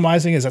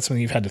anonymizing? Is that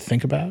something you've had to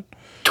think about?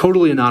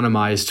 totally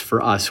anonymized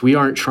for us. We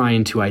aren't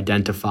trying to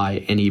identify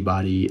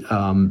anybody.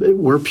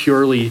 We're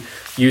purely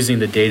using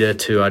the data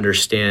to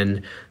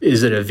understand,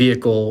 is it a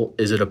vehicle?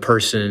 Is it a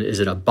person? Is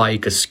it a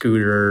bike, a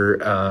scooter?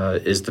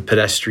 Is the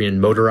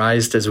pedestrian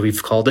motorized, as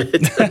we've called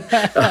it?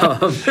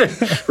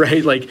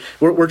 Right? Like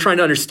we're trying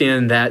to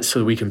understand that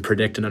so we can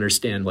predict and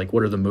understand like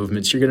what are the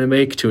movements you're going to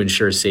make to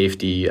ensure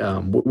safety.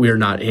 We're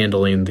not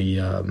handling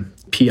the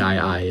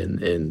PII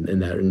in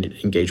that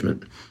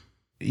engagement.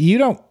 You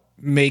don't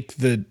make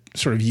the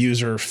sort of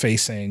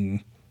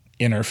user-facing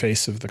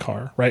interface of the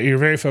car, right? You're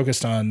very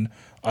focused on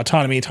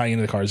autonomy, tying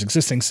into the car's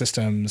existing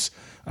systems.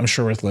 I'm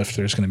sure with Lyft,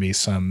 there's going to be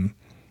some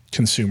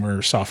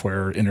consumer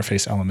software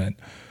interface element.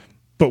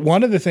 But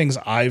one of the things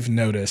I've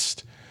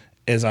noticed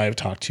as I've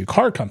talked to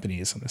car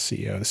companies and the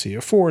CEO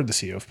of Ford, the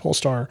CEO of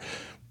Polestar,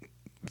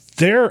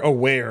 they're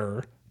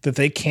aware that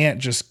they can't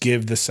just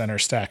give the center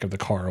stack of the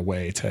car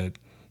away to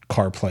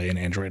CarPlay and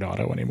Android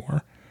Auto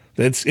anymore.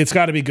 It's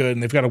got to be good,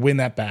 and they've got to win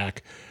that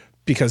back,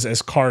 because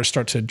as cars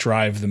start to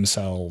drive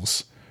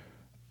themselves,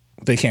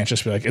 they can't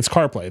just be like, it's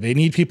CarPlay. They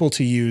need people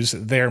to use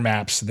their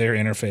maps, their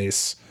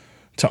interface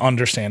to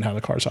understand how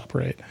the cars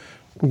operate.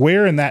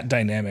 Where in that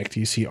dynamic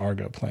do you see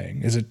Argo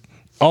playing? Is it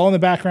all in the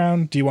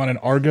background? Do you want an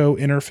Argo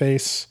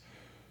interface?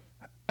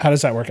 How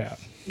does that work out?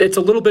 It's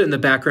a little bit in the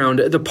background.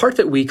 The part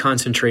that we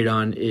concentrate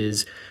on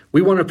is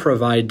we want to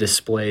provide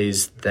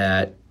displays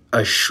that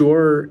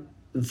assure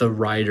the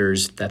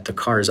riders that the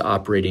car is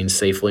operating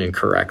safely and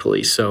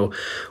correctly. So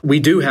we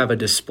do have a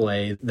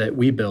display that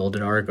we build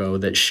at Argo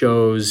that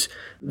shows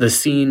the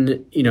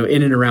scene,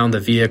 in and around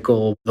the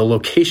vehicle, the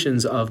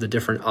locations of the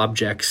different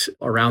objects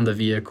around the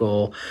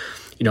vehicle.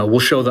 We'll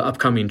show the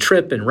upcoming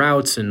trip and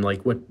routes and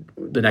like what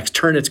the next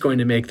turn it's going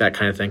to make, that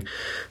kind of thing.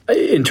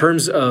 In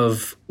terms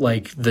of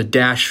like the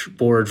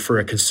dashboard for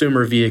a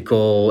consumer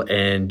vehicle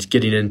and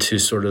getting into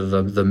sort of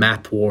the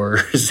map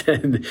wars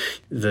and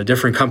the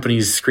different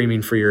companies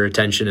screaming for your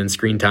attention and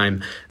screen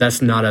time,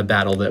 that's not a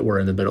battle that we're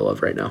in the middle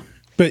of right now.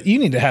 But you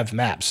need to have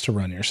maps to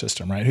run your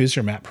system, right? Who's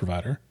your map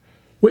provider?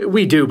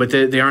 We do, but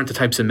they aren't the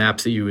types of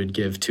maps that you would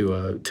give to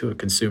a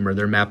consumer.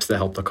 They're maps that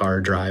help the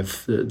car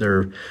drive.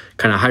 They're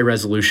kind of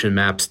high-resolution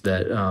maps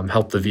that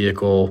help the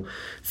vehicle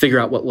figure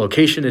out what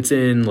location it's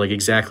in, like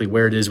exactly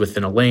where it is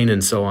within a lane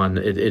and so on.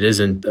 It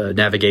isn't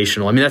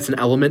navigational. I mean, that's an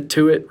element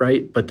to it,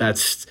 right? But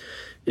it's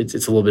a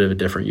little bit of a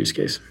different use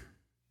case.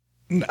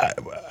 I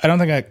don't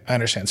think I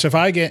understand. So if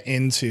I get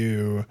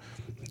into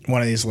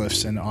one of these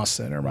Lyfts in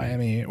Austin or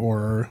Miami,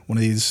 or one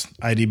of these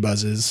ID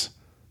Buzzes,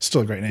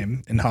 still a great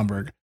name, in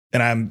Hamburg,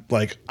 and I'm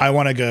like, I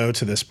want to go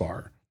to this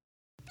bar,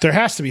 there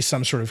has to be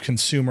some sort of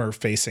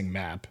consumer-facing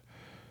map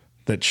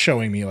that's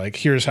showing me, like,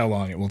 here's how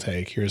long it will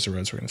take, here's the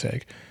roads we're going to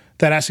take.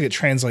 That has to get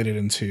translated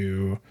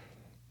into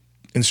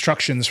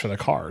instructions for the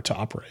car to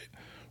operate.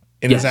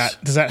 And yes.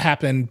 does that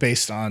happen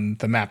based on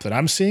the map that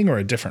I'm seeing, or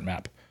a different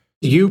map?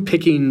 You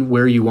picking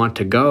where you want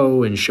to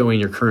go and showing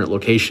your current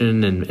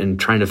location and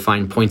trying to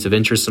find points of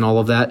interest and all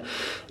of that,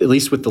 at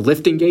least with the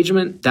Lyft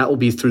engagement, that will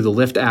be through the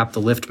Lyft app,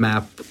 the Lyft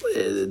map,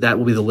 that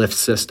will be the Lyft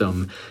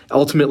system.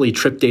 Ultimately,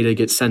 trip data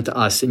gets sent to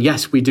us. And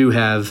yes, we do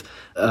have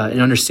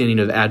an understanding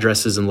of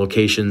addresses and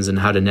locations and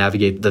how to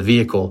navigate the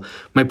vehicle.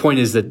 My point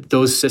is that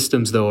those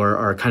systems, though,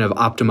 are kind of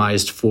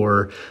optimized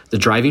for the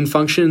driving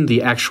function.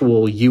 The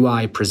actual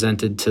UI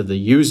presented to the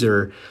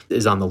user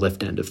is on the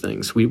Lyft end of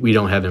things. We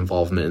don't have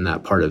involvement in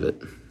that part of it.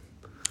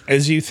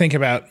 As you think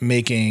about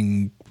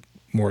making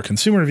more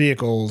consumer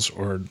vehicles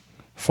or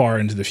far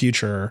into the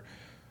future,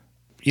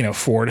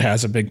 Ford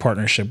has a big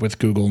partnership with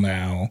Google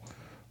now.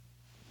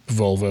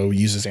 Volvo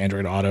uses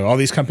Android Auto. All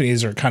these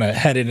companies are kind of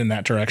headed in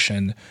that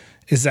direction.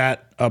 Is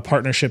that a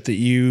partnership that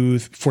you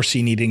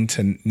foresee needing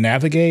to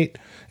navigate?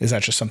 Is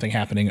that just something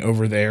happening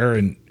over there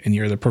and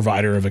you're the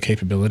provider of a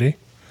capability?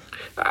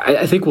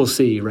 I think we'll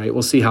see, right?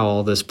 We'll see how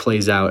all this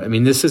plays out. I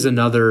mean, this is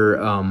another,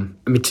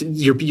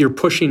 you're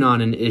pushing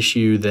on an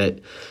issue that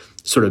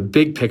sort of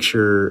big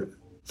picture,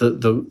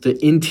 the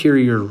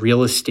interior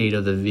real estate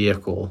of the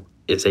vehicle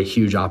is a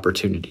huge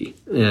opportunity.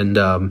 And,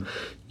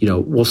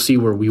 we'll see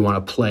where we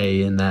want to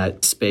play in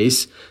that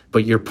space.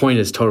 But your point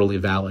is totally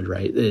valid,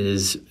 right? It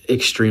is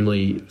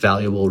extremely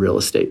valuable real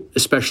estate,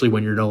 especially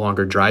when you're no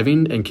longer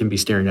driving and can be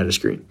staring at a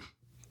screen.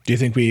 Do you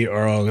think we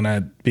are all going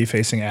to be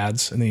facing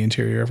ads in the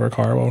interior of our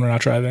car when we're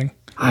not driving?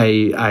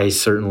 I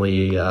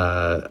certainly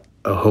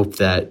hope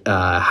that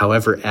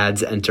however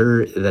ads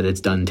enter, that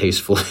it's done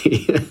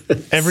tastefully.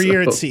 Every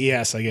year at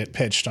CES, I get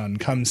pitched on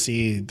come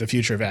see the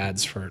future of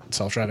ads for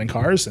self-driving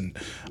cars. And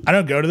I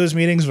don't go to those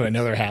meetings, but I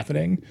know they're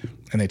happening,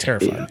 and they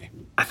terrify me.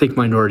 I think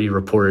Minority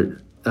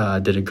Report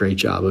did a great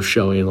job of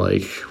showing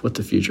like what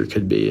the future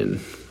could be,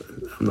 and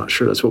I'm not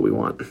sure that's what we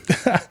want.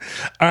 All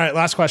right,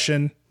 last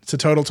question. It's a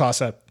total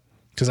toss-up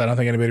because I don't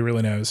think anybody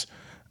really knows.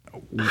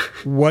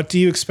 What do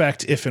you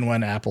expect if and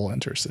when Apple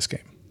enters this game?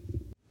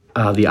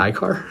 The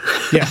iCar.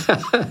 Yeah.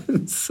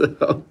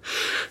 So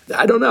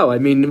I don't know. I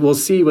mean, we'll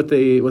see what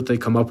they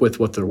come up with,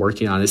 what they're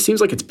working on. It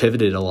seems like it's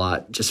pivoted a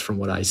lot just from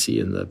what I see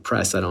in the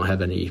press. I don't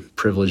have any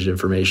privileged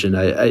information.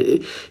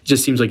 It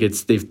just seems like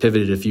they've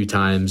pivoted a few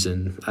times,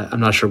 and I'm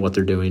not sure what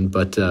they're doing,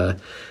 but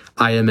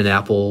I am an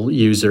Apple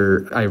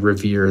user. I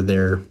revere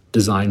their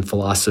design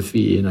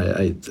philosophy, and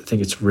I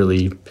think it's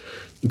really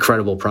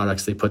incredible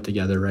products they put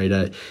together,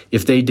 right?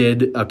 If they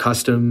did a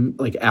custom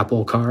like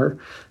Apple car,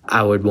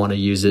 I would want to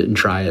use it and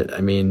try it.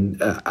 I mean,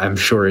 I'm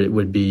sure it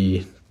would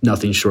be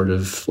nothing short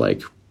of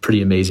like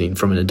pretty amazing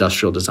from an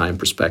industrial design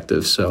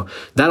perspective. So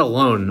that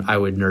alone, I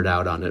would nerd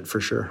out on it for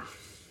sure.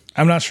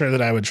 I'm not sure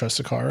that I would trust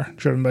a car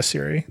driven by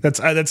Siri.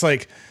 That's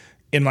like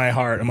in my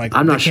heart. I'm like,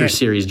 I'm not sure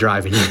Siri's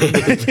driving. Fair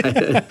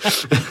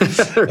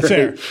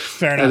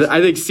enough.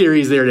 I think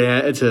Siri's there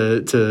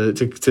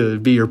to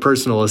be your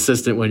personal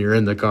assistant when you're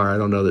in the car. I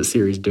don't know that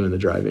Siri's doing the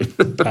driving.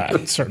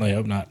 I certainly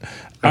hope not.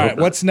 All right,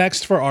 what's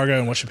next for Argo,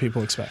 and what should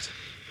people expect?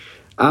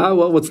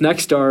 Well, what's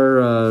next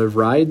are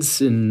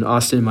rides in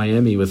Austin and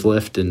Miami with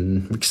Lyft,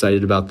 and I'm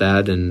excited about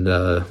that, and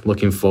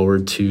looking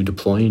forward to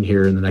deploying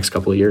here in the next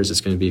couple of years. It's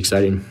going to be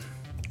exciting.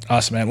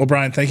 Awesome, man. Well,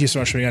 Brian, thank you so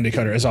much for being on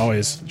Decoder. As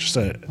always, just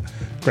a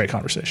great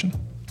conversation.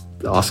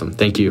 Awesome.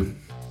 Thank you.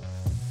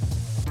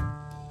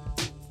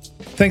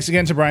 Thanks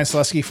again to Brian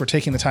Selesky for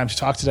taking the time to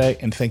talk today,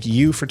 and thank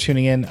you for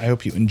tuning in. I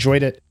hope you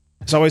enjoyed it.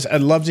 As always,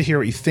 I'd love to hear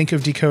what you think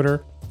of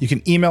Decoder. You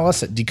can email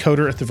us at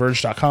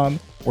decoder@theverge.com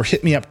or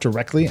hit me up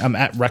directly. I'm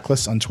at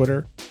Reckless on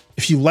Twitter.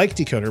 If you like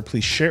Decoder,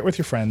 please share it with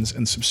your friends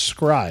and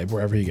subscribe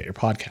wherever you get your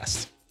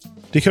podcasts.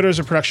 Decoder is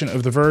a production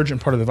of The Verge and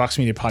part of the Vox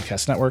Media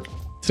Podcast Network.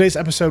 Today's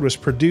episode was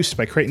produced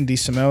by Creighton D.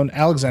 Simone,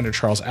 Alexander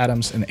Charles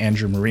Adams, and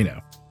Andrew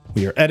Marino.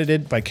 We are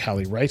edited by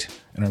Callie Wright,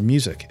 and our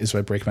music is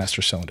by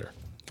Breakmaster Cylinder.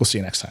 We'll see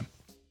you next time.